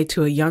you say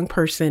to a young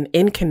person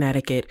in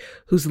Connecticut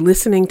who's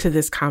listening to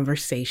this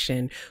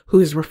conversation, who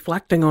is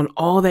reflecting on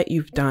all that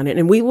you've done?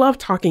 And we love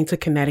talking to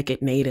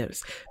Connecticut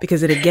natives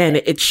because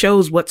it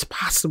shows what's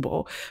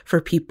possible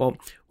for people.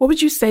 What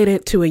would you say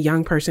to a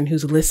young person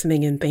who's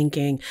listening and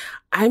thinking,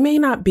 I may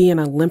not be an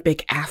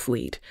Olympic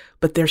athlete,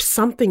 but there's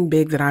something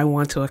big that I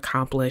want to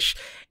accomplish,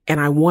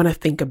 and I want to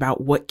think about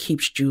what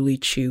keeps Julie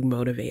Chu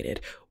motivated?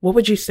 What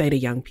would you say to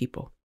young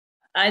people?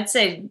 I'd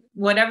say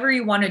whatever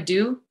you want to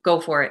do, go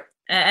for it.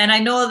 And I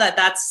know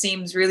that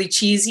seems really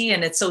cheesy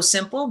and it's so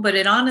simple, but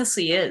it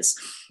honestly is.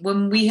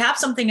 When we have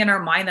something in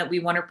our mind that we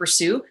want to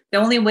pursue, the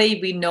only way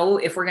we know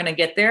if we're going to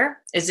get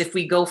there is if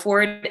we go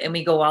for it and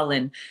we go all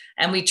in.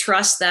 And we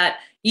trust that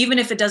even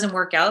if it doesn't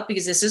work out,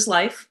 because this is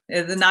life,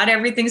 not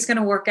everything's going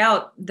to work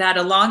out, that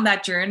along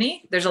that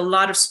journey, there's a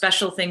lot of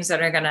special things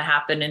that are going to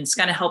happen, and it's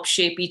going to help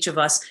shape each of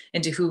us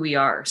into who we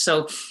are.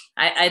 So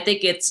I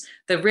think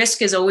the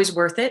risk is always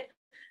worth it.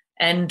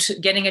 And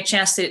getting a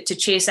chance to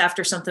chase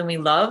after something we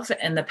love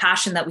and the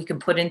passion that we can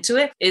put into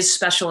it is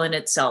special in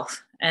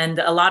itself. And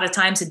a lot of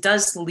times it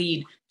does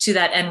lead to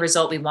that end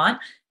result we want.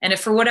 And if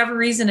for whatever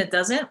reason it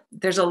doesn't,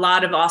 there's a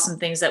lot of awesome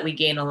things that we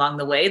gain along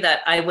the way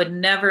that I would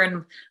never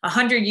in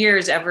 100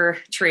 years ever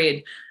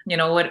trade.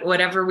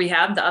 Whatever we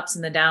have, the ups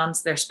and the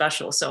downs, they're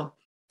special. So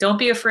don't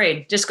be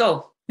afraid. Just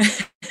go.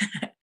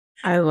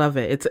 I love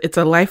it. It's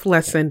a life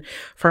lesson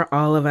for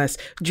all of us.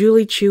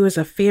 Julie Chu is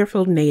a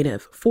Fairfield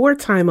native,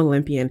 4-time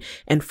Olympian,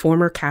 and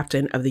former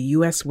captain of the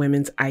U.S.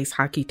 women's ice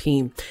hockey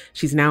team.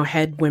 She's now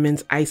head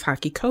women's ice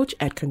hockey coach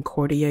at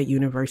Concordia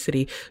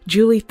University.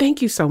 Julie,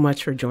 thank you so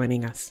much for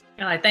joining us.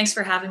 Thanks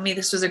for having me.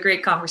 This was a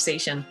great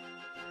conversation.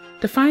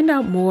 To find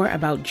out more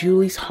about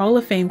Julie's Hall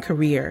of Fame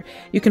career,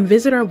 you can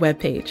visit our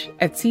webpage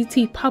at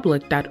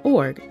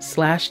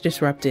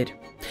ctpublic.org/disrupted.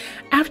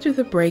 After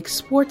the break,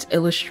 Sports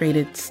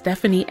Illustrated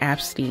Stephanie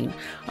Apstein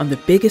on the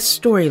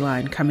biggest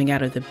storyline coming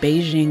out of the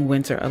Beijing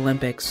Winter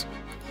Olympics.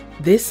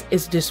 This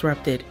is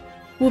Disrupted.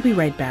 We'll be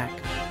right back.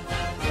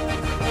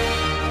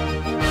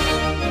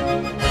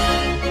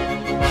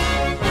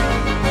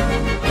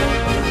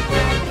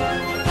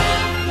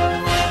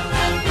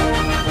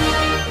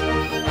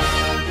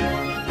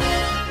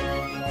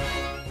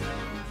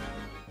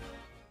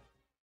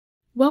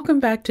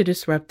 Welcome back to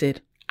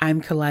Disrupted.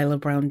 I'm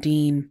Kalila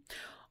Brown-Dean.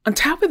 On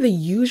top of the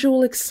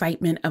usual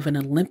excitement of an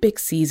Olympic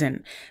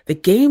season, the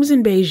Games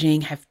in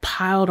Beijing have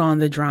piled on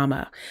the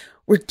drama.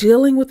 We're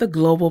dealing with a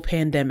global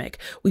pandemic.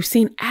 We've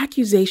seen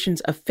accusations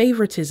of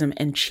favoritism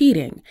and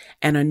cheating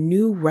and a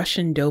new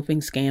Russian doping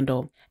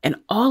scandal. And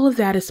all of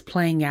that is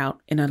playing out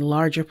in a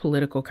larger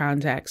political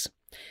context.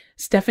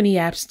 Stephanie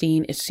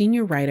Apstein is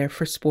senior writer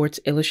for Sports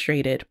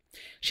Illustrated.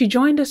 She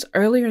joined us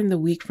earlier in the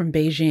week from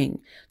Beijing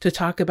to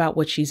talk about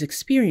what she's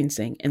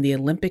experiencing in the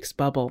Olympics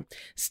bubble.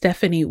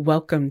 Stephanie,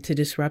 welcome to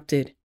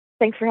Disrupted.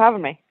 Thanks for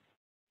having me.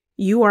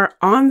 You are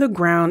on the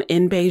ground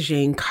in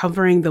Beijing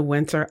covering the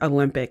Winter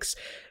Olympics.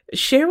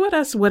 Share with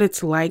us what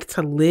it's like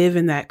to live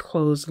in that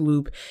closed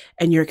loop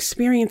and your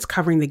experience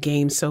covering the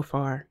games so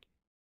far.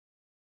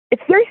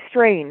 It's very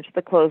strange,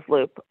 the closed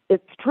loop.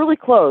 It's truly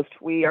closed.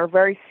 We are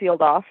very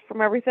sealed off from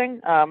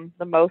everything.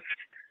 The most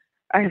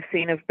I have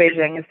seen of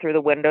Beijing is through the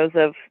windows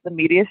of the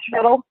media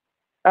shuttle.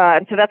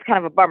 And so that's kind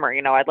of a bummer.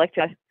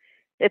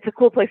 It's a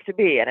cool place to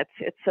be, and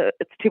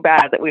it's too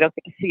bad that we don't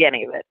get to see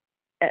any of it.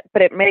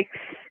 But it makes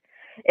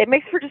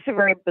for just a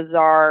very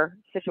bizarre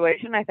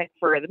situation, I think,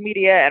 for the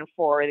media and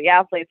for the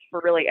athletes,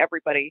 for really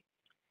everybody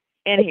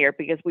in here,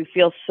 because we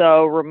feel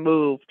so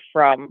removed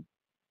from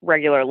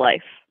regular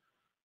life.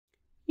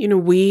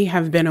 We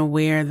have been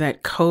aware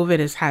that COVID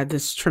has had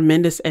this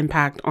tremendous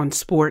impact on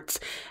sports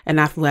and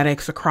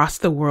athletics across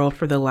the world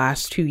for the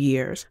last 2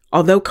 years.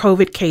 Although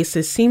COVID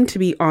cases seem to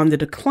be on the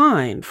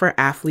decline for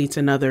athletes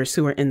and others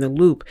who are in the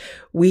loop,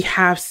 we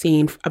have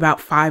seen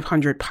about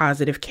 500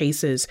 positive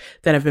cases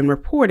that have been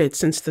reported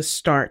since the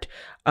start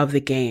of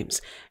the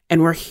games.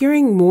 And we're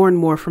hearing more and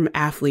more from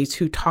athletes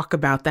who talk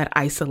about that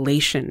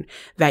isolation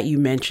that you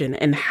mentioned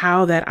and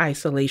how that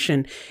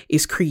isolation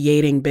is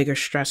creating bigger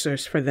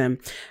stressors for them.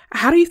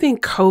 How do you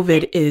think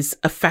COVID is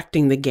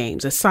affecting the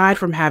games, aside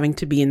from having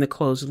to be in the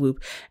closed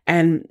loop?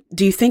 And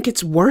do you think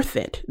it's worth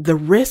it, the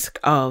risk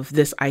of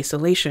this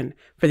isolation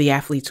for the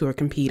athletes who are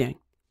competing?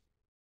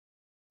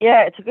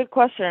 Yeah, it's a good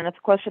question, and it's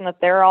a question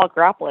that they're all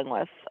grappling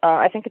with.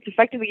 I think it's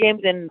affecting the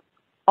games in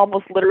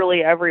almost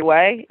literally every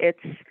way. It's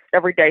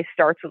every day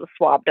starts with a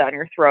swab down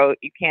your throat.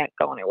 You can't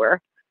go anywhere.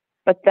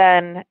 But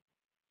then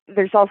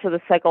there's also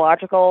the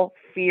psychological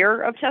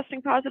fear of testing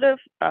positive.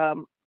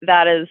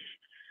 That is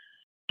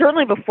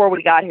certainly before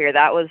we got here,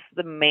 that was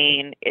the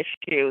main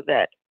issue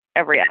that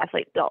every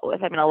athlete dealt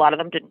with. I mean, a lot of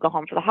them didn't go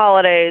home for the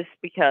holidays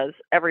because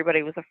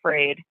everybody was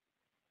afraid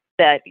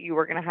that you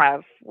were going to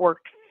have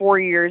worked 4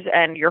 years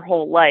and your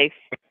whole life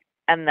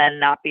and then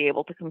not be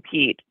able to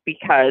compete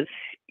because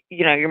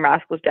your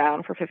mask was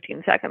down for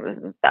 15 seconds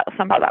and that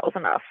was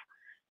enough.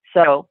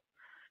 So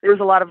there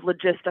was a lot of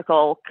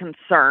logistical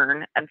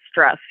concern and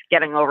stress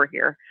getting over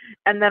here.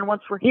 And then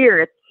once we're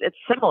here, it's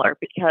similar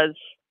because,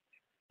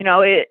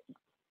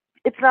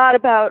 it's not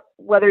about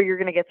whether you're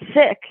going to get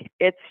sick.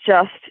 It's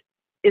just,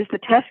 is the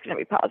test going to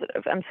be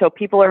positive? And so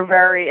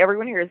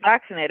everyone here is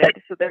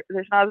vaccinated. So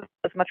there's not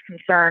as much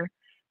concern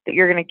that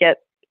you're going to get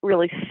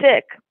really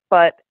sick.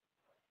 But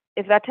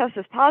if that test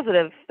is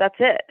positive, that's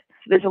it.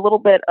 There's a little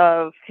bit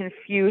of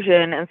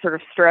confusion and sort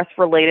of stress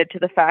related to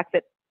the fact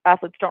that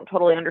athletes don't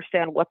totally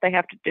understand what they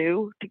have to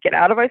do to get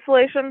out of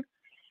isolation.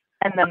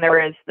 And then there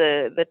is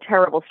the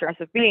terrible stress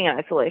of being in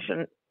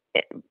isolation,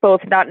 both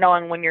not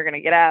knowing when you're going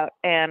to get out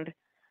and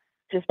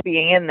just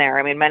being in there.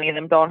 I mean, many of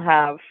them don't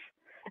have,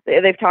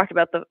 they've talked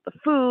about the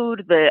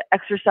food, the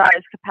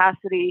exercise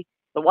capacity,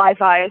 the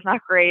Wi-Fi is not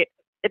great.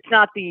 It's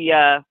not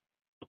the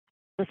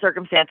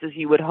circumstances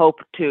you would hope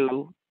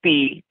to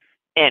be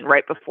in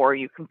right before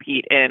you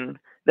compete in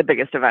the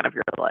biggest event of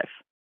your life.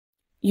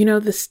 You know,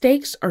 the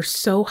stakes are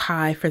so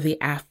high for the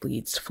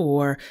athletes,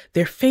 for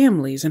their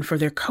families, and for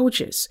their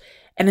coaches.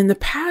 And in the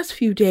past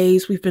few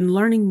days, we've been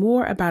learning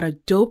more about a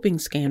doping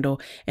scandal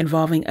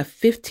involving a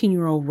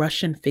 15-year-old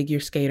Russian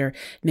figure skater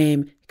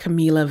named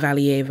Kamila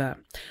Valieva.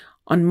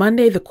 On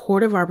Monday, the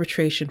Court of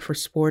Arbitration for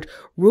Sport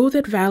ruled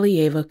that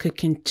Valieva could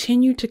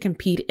continue to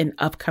compete in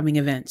upcoming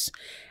events.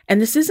 And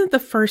this isn't the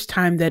first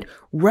time that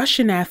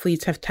Russian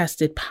athletes have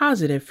tested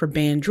positive for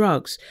banned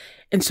drugs.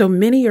 And so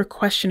many are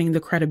questioning the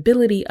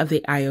credibility of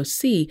the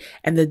IOC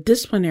and the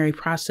disciplinary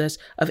process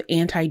of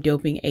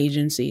anti-doping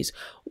agencies.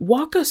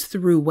 Walk us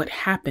through what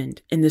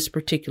happened in this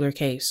particular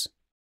case.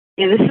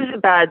 Yeah, this is a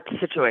bad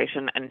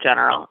situation in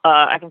general.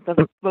 I think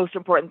the most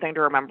important thing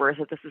to remember is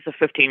that this is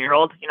a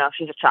 15-year-old. You know,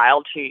 she's a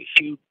child. She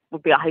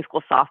would be a high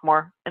school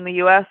sophomore in the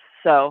U.S.,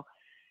 so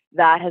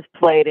that has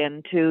played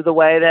into the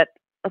way that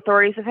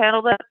authorities have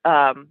handled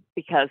it,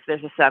 because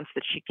there's a sense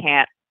that you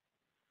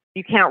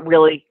can't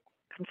really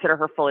consider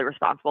her fully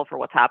responsible for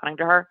what's happening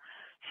to her.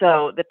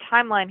 So the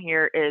timeline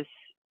here is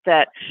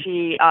that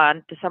she,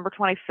 on December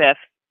 25th,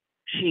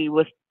 she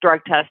was drug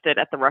tested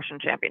at the Russian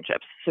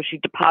championships. So she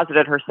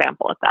deposited her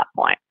sample at that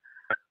point.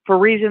 For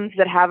reasons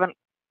that haven't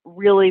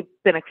really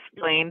been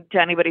explained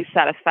to anybody's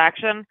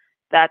satisfaction,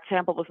 that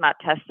sample was not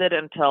tested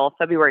until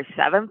February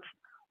 7th,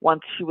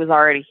 once she was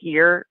already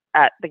here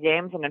at the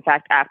games. And in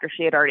fact, after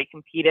she had already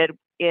competed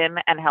in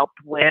and helped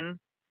win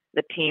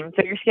the team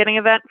figure skating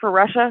event for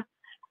Russia.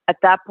 At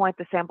that point,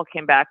 the sample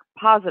came back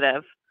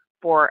positive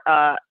for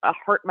a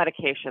heart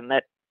medication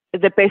that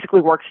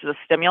basically works as a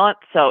stimulant.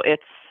 So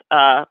it's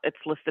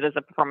listed as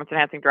a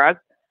performance-enhancing drug.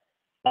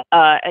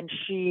 And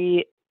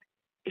she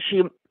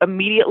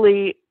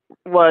immediately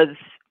was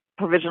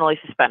provisionally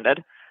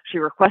suspended. She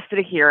requested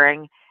a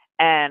hearing,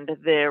 and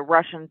the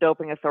Russian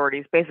doping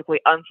authorities basically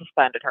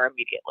unsuspended her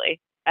immediately.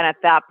 And at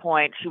that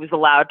point, she was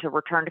allowed to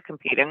return to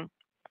competing.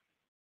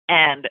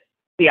 And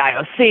the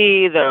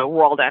IOC, the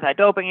World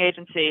Anti-Doping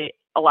Agency,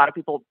 a lot of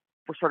people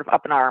were sort of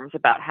up in arms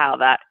about how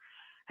that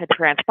had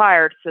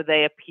transpired. So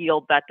they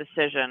appealed that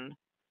decision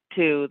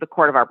to the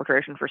Court of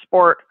Arbitration for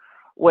Sport,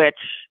 which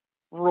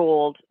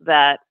ruled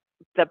that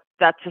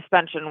that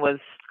suspension was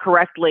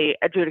correctly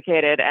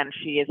adjudicated and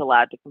she is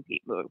allowed to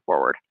compete moving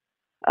forward.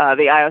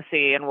 The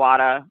IOC and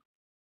WADA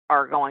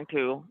are going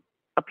to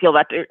appeal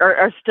that,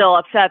 are still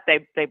upset.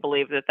 They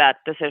believe that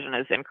decision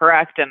is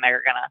incorrect, and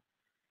they're going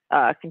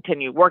to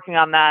continue working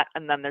on that.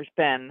 And then there's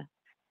been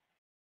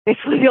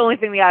basically the only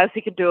thing the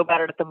IOC can do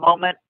about it at the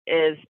moment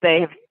is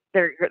they're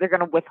going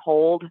to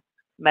withhold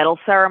medal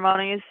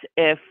ceremonies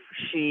if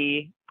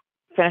she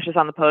finishes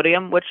on the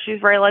podium, which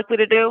she's very likely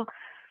to do.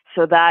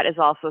 So that is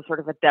also sort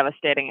of a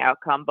devastating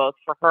outcome, both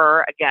for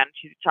her, again,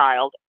 she's a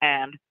child,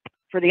 and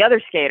for the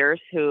other skaters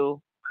who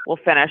will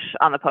finish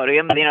on the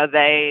podium. You know,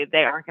 they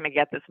aren't going to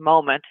get this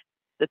moment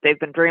that they've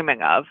been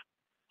dreaming of.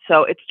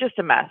 So it's just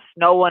a mess.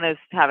 No one is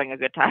having a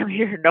good time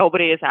here.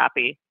 Nobody is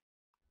happy.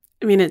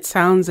 I mean, it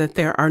sounds that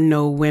there are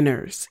no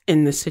winners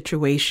in the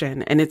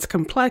situation, and it's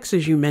complex,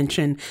 as you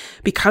mentioned,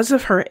 because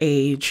of her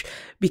age,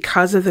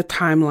 because of the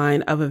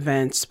timeline of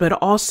events, but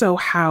also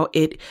how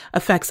it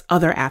affects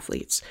other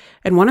athletes.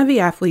 And one of the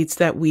athletes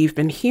that we've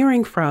been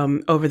hearing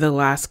from over the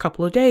last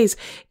couple of days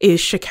is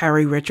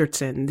Sha'Carri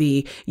Richardson,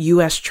 the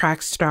U.S.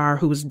 track star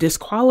who was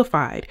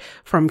disqualified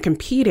from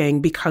competing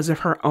because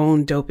of her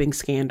own doping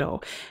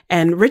scandal.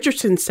 And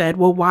Richardson said,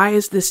 well, why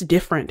is this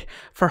different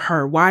for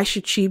her? Why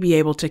should she be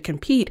able to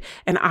compete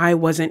and I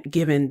wasn't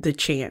given the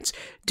chance?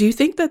 Do you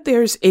think that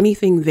there's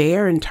anything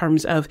there in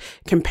terms of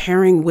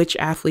comparing which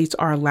athletes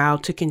are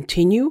allowed to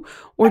continue?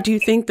 Or do you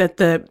think that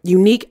the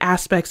unique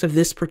aspects of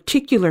this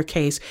particular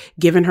case,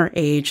 given her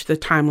age, the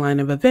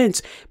timeline of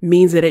events,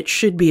 means that it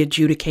should be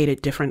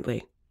adjudicated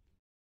differently?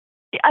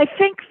 I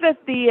think that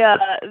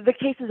the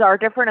cases are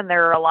different, and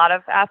there are a lot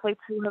of athletes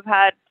who have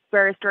had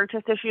various drug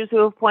test issues who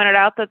have pointed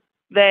out that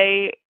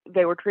they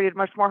were treated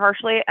much more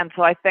harshly. And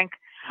so I think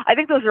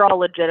those are all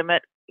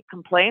legitimate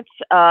complaints.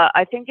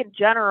 I think in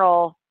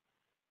general,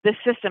 this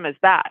system is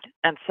bad.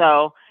 And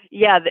so,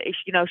 yeah,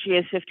 she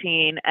is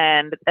 15.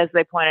 And as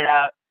they pointed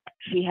out,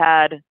 she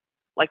had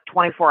like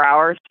 24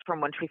 hours from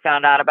when she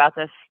found out about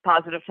this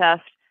positive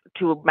test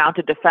to mount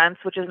a defense,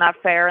 which is not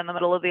fair in the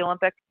middle of the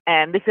Olympics.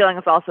 And the feeling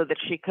is also that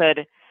she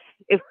could,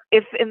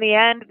 if in the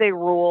end they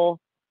rule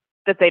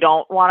that they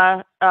don't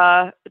want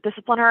to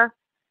discipline her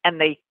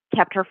and they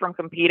kept her from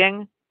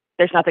competing,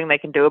 there's nothing they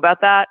can do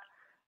about that.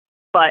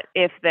 But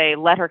if they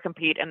let her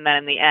compete and then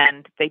in the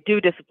end they do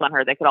discipline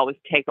her, they could always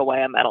take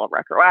away a medal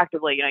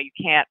retroactively. You know, you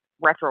can't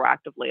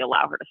retroactively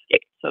allow her to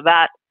skate. So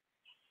that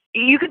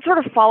you can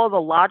sort of follow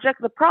the logic.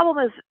 The problem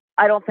is,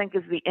 I don't think,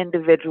 is the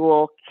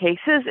individual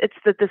cases. It's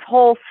that this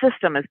whole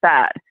system is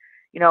bad.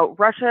 You know,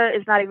 Russia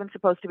is not even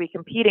supposed to be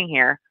competing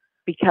here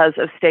because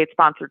of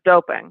state-sponsored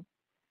doping.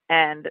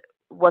 And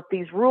what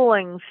these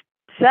rulings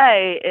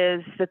say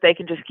is that they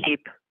can just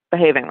keep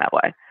behaving that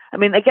way. I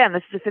mean, again,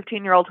 this is a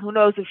 15-year-old. Who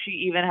knows if she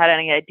even had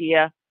any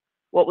idea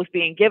what was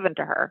being given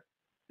to her?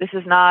 This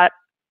is not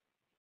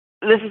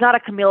this is not a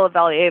Kamila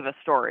Valieva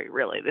story,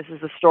 really. This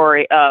is a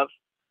story of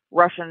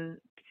Russian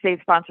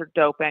state-sponsored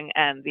doping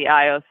and the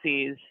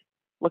IOCs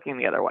looking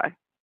the other way.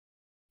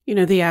 You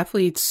know, the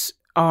athletes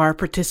are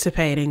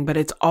participating, but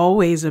it's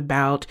always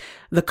about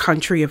the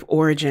country of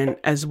origin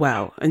as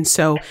well. And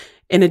so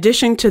in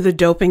addition to the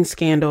doping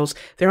scandals,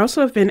 there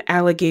also have been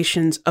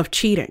allegations of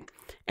cheating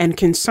and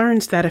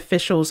concerns that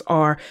officials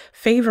are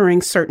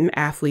favoring certain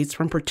athletes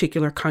from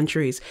particular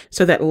countries.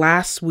 So that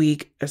last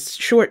week,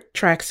 short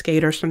track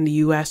skaters from the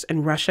US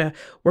and Russia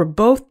were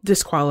both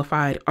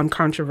disqualified on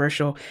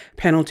controversial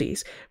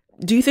penalties.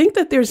 Do you think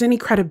that there's any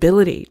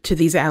credibility to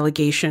these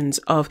allegations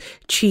of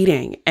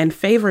cheating and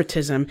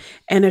favoritism?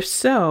 And if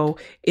so,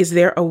 is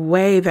there a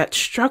way that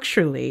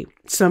structurally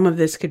some of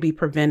this could be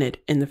prevented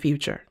in the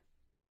future?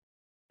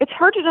 It's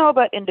hard to know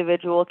about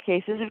individual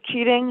cases of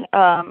cheating,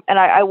 and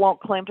I won't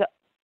claim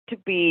to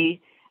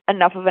be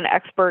enough of an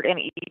expert in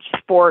each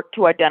sport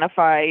to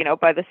identify,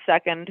 by the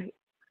second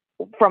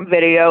from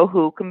video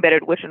who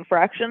committed which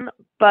infraction.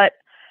 But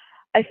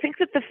I think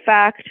that the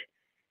fact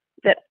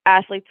that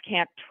athletes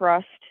can't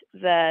trust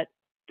that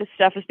the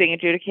stuff is being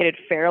adjudicated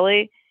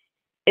fairly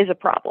is a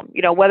problem.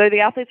 Whether the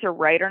athletes are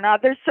right or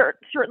not, there's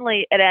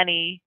certainly at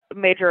any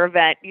major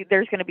event,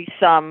 there's going to be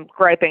some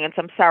griping and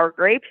some sour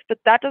grapes, but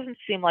that doesn't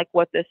seem like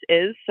what this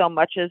is so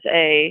much as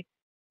a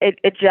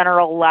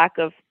general lack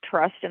of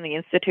trust in the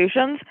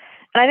institutions.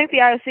 And I think the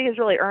IOC has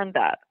really earned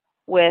that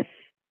with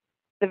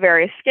the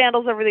various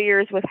scandals over the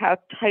years, with how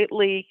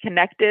tightly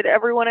connected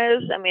everyone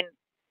is. I mean,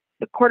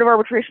 the Court of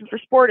Arbitration for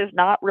Sport is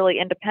not really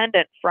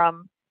independent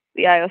from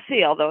the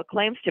IOC, although it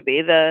claims to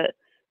be. The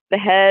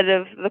head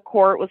of the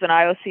court was an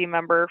IOC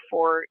member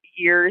for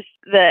years.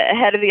 The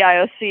head of the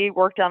IOC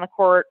worked on the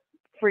court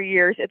for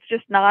years. It's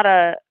just not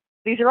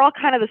these are all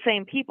kind of the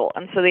same people.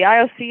 And so the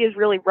IOC is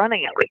really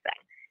running everything.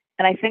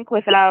 And I think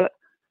without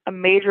a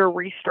major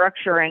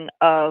restructuring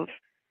of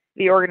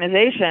the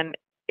organization,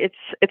 it's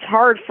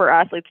hard for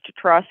athletes to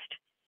trust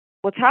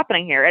what's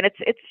happening here. And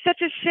it's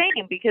such a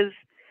shame because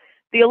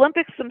the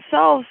Olympics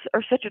themselves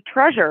are such a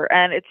treasure,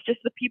 and it's just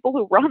the people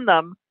who run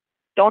them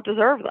don't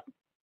deserve them.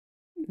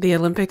 The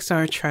Olympics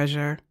are a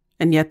treasure,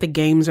 and yet the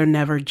games are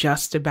never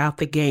just about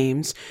the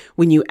games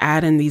when you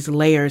add in these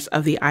layers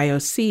of the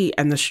IOC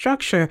and the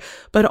structure,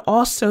 but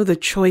also the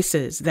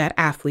choices that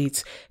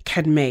athletes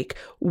can make.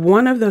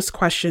 One of those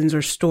questions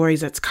or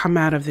stories that's come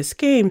out of this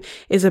game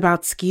is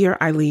about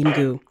skier Eileen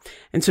Gu.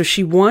 And so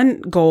she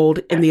won gold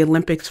in the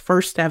Olympics'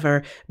 first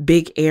ever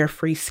big air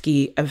free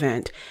ski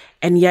event.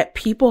 And yet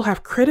people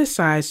have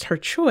criticized her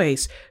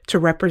choice to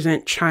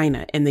represent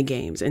China in the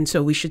games. And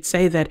so we should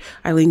say that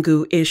Eileen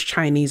Gu is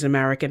Chinese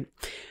American.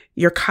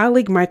 Your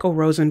colleague Michael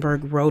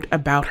Rosenberg wrote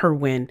about her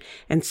win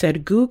and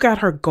said Gu got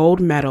her gold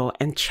medal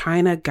and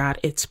China got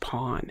its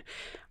pawn.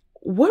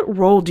 What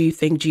role do you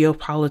think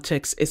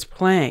geopolitics is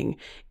playing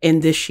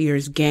in this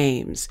year's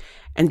games?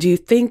 And do you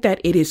think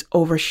that it is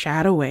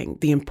overshadowing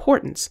the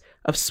importance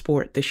of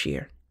sport this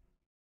year?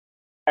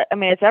 I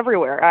mean, it's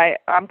everywhere.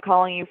 I'm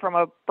calling you from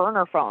a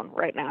burner phone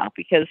right now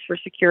because for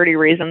security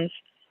reasons,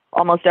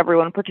 almost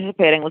everyone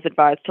participating was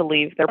advised to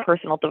leave their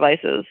personal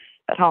devices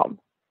at home.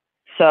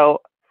 So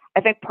I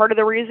think part of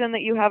the reason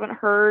that you haven't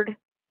heard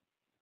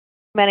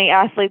many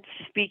athletes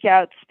speak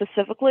out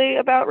specifically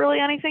about really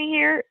anything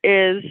here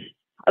is,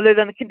 other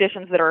than the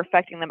conditions that are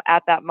affecting them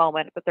at that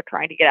moment that they're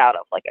trying to get out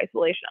of, like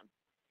isolation,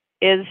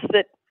 is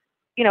that,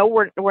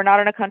 we're not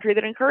in a country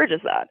that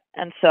encourages that.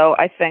 And so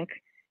I think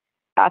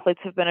athletes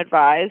have been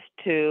advised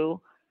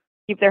to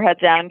keep their head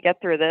down, get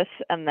through this,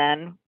 and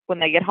then when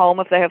they get home,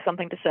 if they have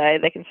something to say,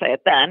 they can say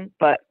it then.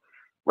 But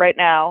right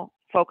now,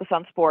 focus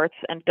on sports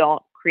and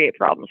don't create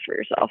problems for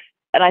yourself.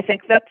 And I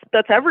think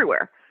that's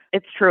everywhere.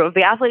 It's true of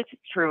the athletes.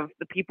 It's true of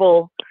the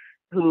people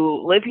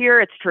who live here.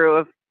 It's true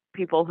of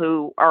people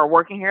who are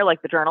working here,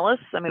 like the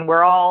journalists. I mean,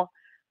 we're all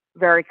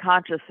very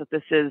conscious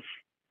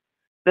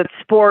that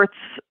sports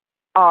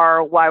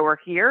are why we're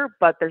here,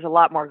 but there's a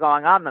lot more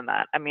going on than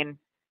that. I mean,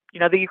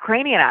 the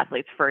Ukrainian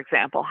athletes, for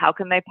example, how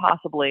can they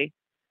possibly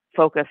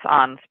focus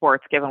on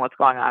sports given what's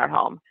going on at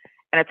home?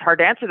 And it's hard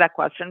to answer that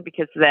question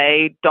because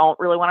they don't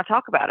really want to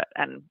talk about it.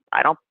 And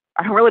I don't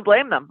really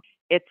blame them.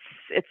 It's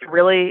a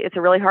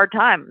really hard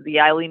time. The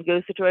Eileen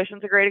Gu situation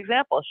is a great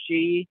example.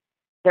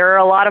 There are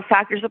a lot of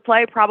factors at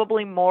play,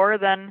 probably more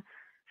than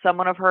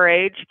someone of her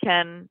age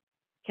can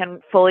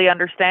fully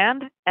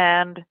understand,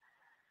 and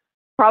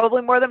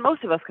probably more than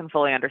most of us can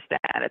fully understand.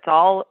 It's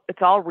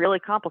all really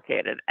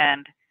complicated.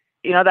 And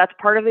that's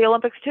part of the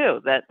Olympics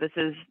too, that this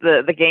is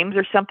the games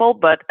are simple,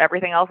 but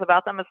everything else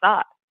about them is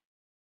not.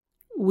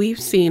 We've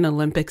seen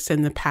Olympics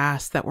in the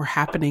past that were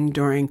happening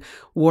during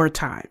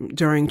wartime,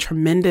 during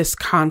tremendous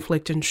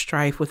conflict and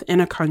strife within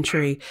a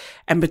country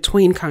and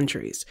between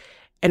countries.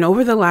 And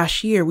over the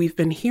last year, we've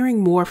been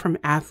hearing more from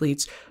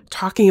athletes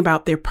talking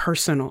about their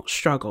personal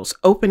struggles,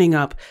 opening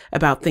up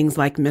about things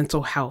like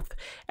mental health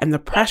and the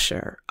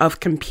pressure of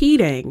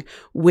competing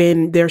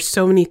when there's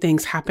so many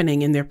things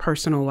happening in their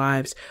personal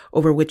lives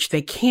over which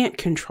they can't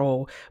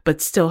control,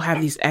 but still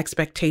have these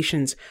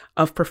expectations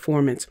of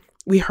performance.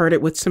 We heard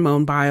it with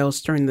Simone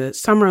Biles during the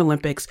Summer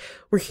Olympics.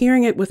 We're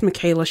hearing it with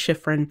Mikaela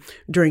Shiffrin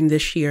during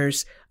this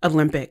year's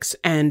Olympics,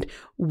 and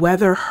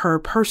whether her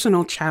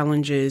personal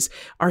challenges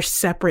are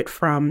separate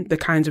from the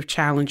kinds of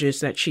challenges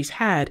that she's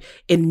had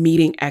in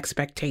meeting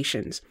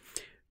expectations.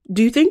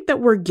 Do you think that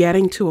we're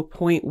getting to a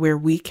point where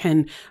we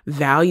can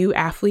value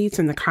athletes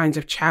and the kinds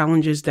of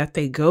challenges that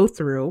they go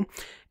through?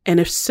 And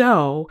if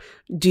so,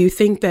 do you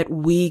think that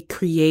we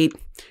create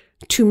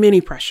too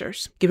many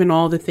pressures, given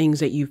all the things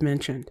that you've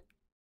mentioned?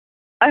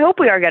 I hope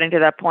we are getting to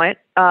that point.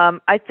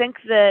 I think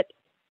that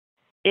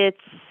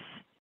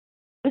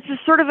this is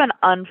sort of an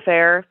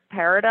unfair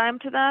paradigm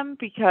to them,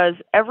 because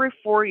every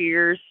 4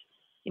 years,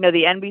 the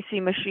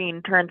NBC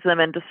machine turns them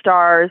into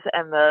stars,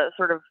 and the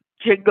sort of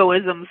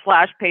jingoism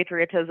 /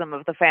 patriotism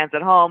of the fans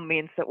at home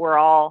means that we're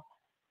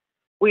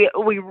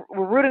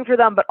rooting for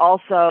them, but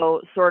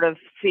also sort of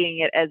seeing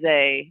it as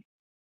a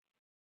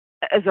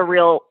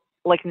real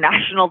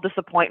national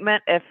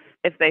disappointment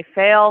if they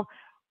fail.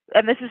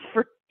 And this is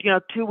for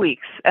 2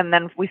 weeks, and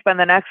then we spend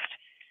the next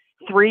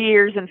 3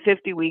 years and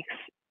 50 weeks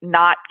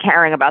not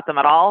caring about them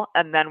at all,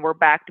 and then we're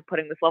back to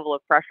putting this level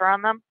of pressure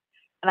on them.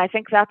 And I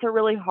think that's a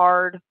really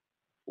hard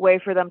way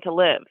for them to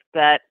live.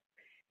 That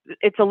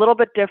it's a little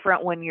bit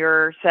different when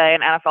you're, say,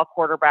 an NFL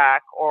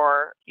quarterback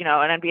or an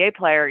NBA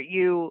player.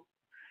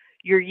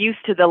 You're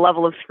used to the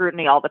level of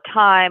scrutiny all the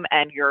time,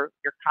 and you're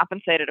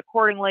compensated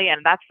accordingly,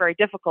 and that's very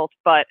difficult.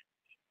 But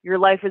your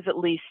life is at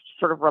least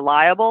sort of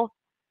reliable,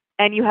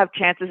 and you have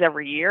chances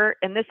every year.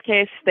 In this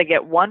case, they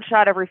get one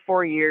shot every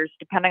 4 years,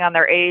 depending on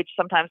their age.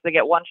 Sometimes they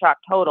get one shot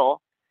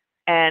total.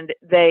 And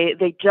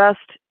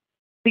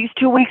these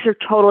 2 weeks are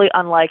totally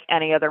unlike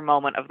any other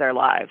moment of their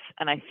lives.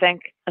 And I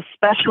think,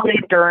 especially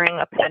during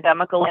a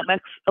pandemic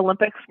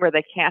Olympics where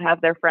they can't have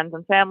their friends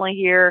and family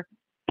here,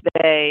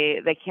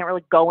 they can't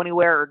really go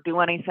anywhere or do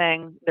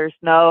anything. There's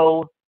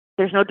no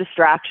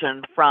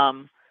distraction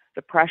from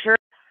the pressure.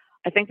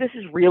 I think this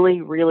is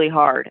really, really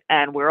hard,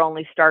 and we're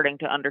only starting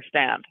to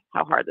understand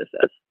how hard this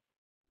is.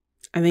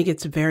 I think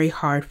it's very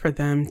hard for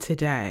them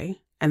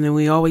today. And then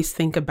we always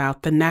think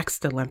about the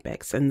next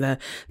Olympics and the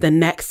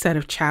next set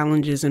of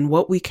challenges and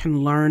what we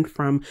can learn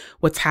from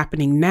what's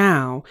happening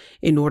now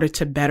in order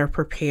to better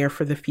prepare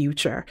for the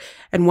future.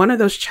 And one of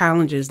those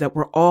challenges that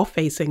we're all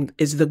facing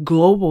is the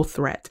global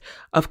threat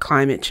of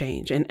climate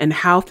change and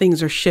how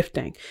things are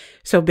shifting.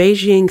 So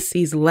Beijing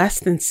sees less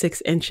than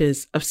 6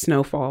 inches of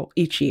snowfall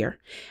each year.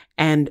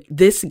 And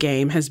this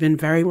game has been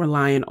very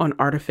reliant on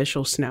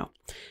artificial snow.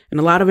 And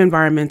a lot of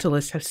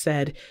environmentalists have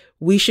said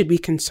we should be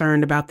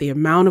concerned about the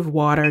amount of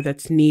water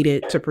that's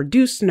needed to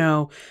produce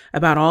snow,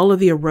 about all of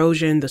the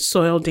erosion, the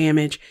soil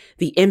damage,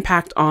 the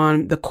impact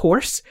on the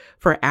course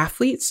for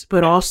athletes,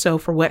 but also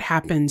for what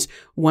happens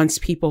once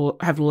people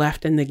have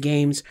left and the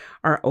games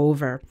are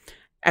over.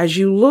 As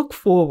you look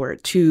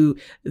forward to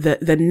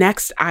the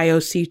next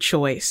IOC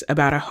choice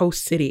about a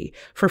host city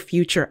for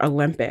future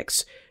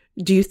Olympics,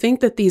 do you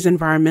think that these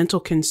environmental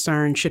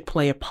concerns should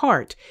play a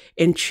part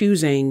in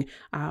choosing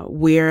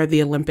where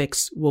the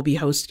Olympics will be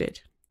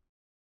hosted?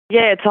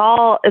 Yeah, it's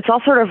all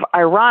sort of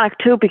ironic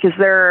too, because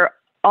there are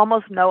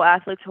almost no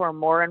athletes who are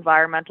more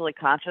environmentally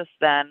conscious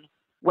than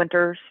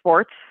winter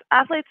sports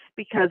athletes,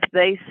 because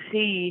they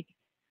see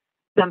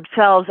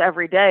themselves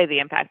every day the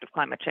impact of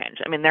climate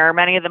change. I mean, there are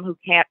many of them who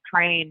can't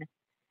train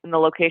in the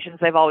locations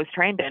they've always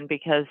trained in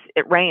because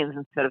it rains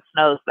instead of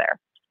snows there.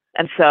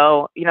 And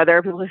so, there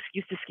are people who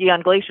used to ski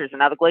on glaciers, and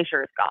now the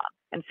glacier is gone.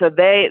 And so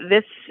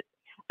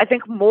I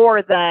think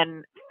more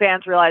than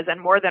fans realize,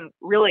 and more than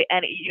really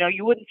any,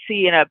 you wouldn't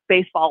see in a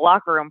baseball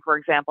locker room, for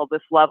example,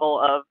 this level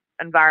of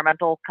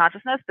environmental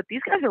consciousness, but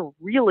these guys are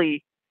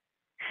really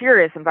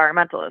serious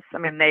environmentalists. I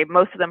mean,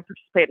 most of them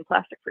participate in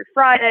Plastic Free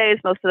Fridays.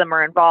 Most of them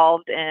are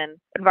involved in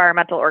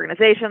environmental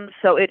organizations.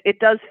 So it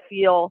does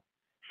feel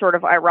sort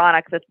of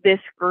ironic that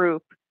this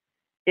group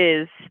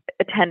is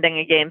attending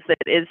a games that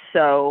is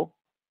so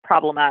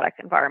problematic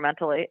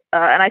environmentally.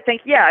 And I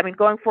think,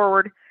 going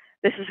forward,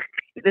 this is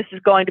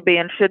going to be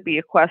and should be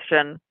a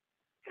question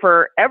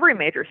for every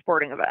major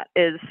sporting event.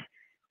 Is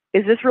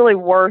this really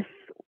worth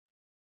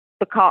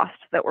the cost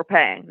that we're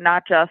paying,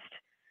 not just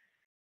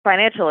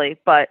financially,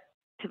 but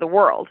to the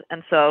world?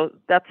 And so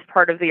that's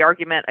part of the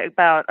argument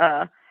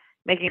about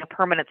making a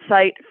permanent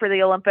site for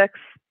the Olympics,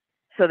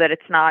 so that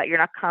you're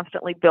not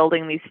constantly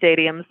building these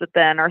stadiums that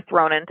then are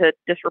thrown into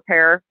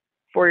disrepair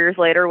 4 years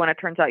later when it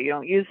turns out you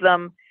don't use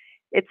them.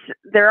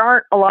 There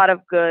aren't a lot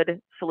of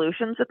good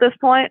solutions at this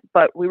point,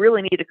 but we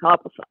really need to come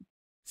up with some.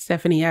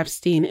 Stephanie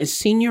Epstein is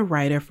senior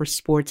writer for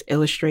Sports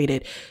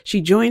Illustrated. She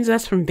joins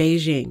us from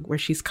Beijing, where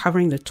she's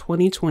covering the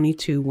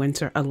 2022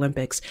 Winter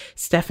Olympics.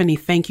 Stephanie,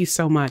 thank you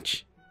so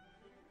much.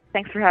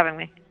 Thanks for having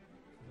me.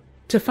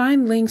 To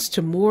find links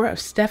to more of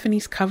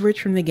Stephanie's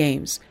coverage from the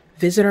games,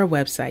 visit our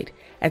website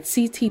at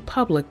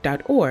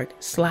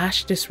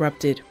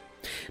ctpublic.org/disrupted.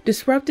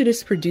 Disrupted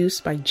is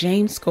produced by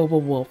James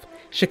Scoble-Wolf,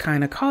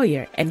 Shekinah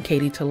Collier, and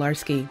Katie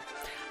Tolarski.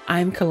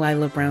 I'm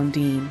Kalila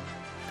Brown-Dean.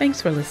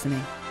 Thanks for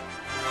listening.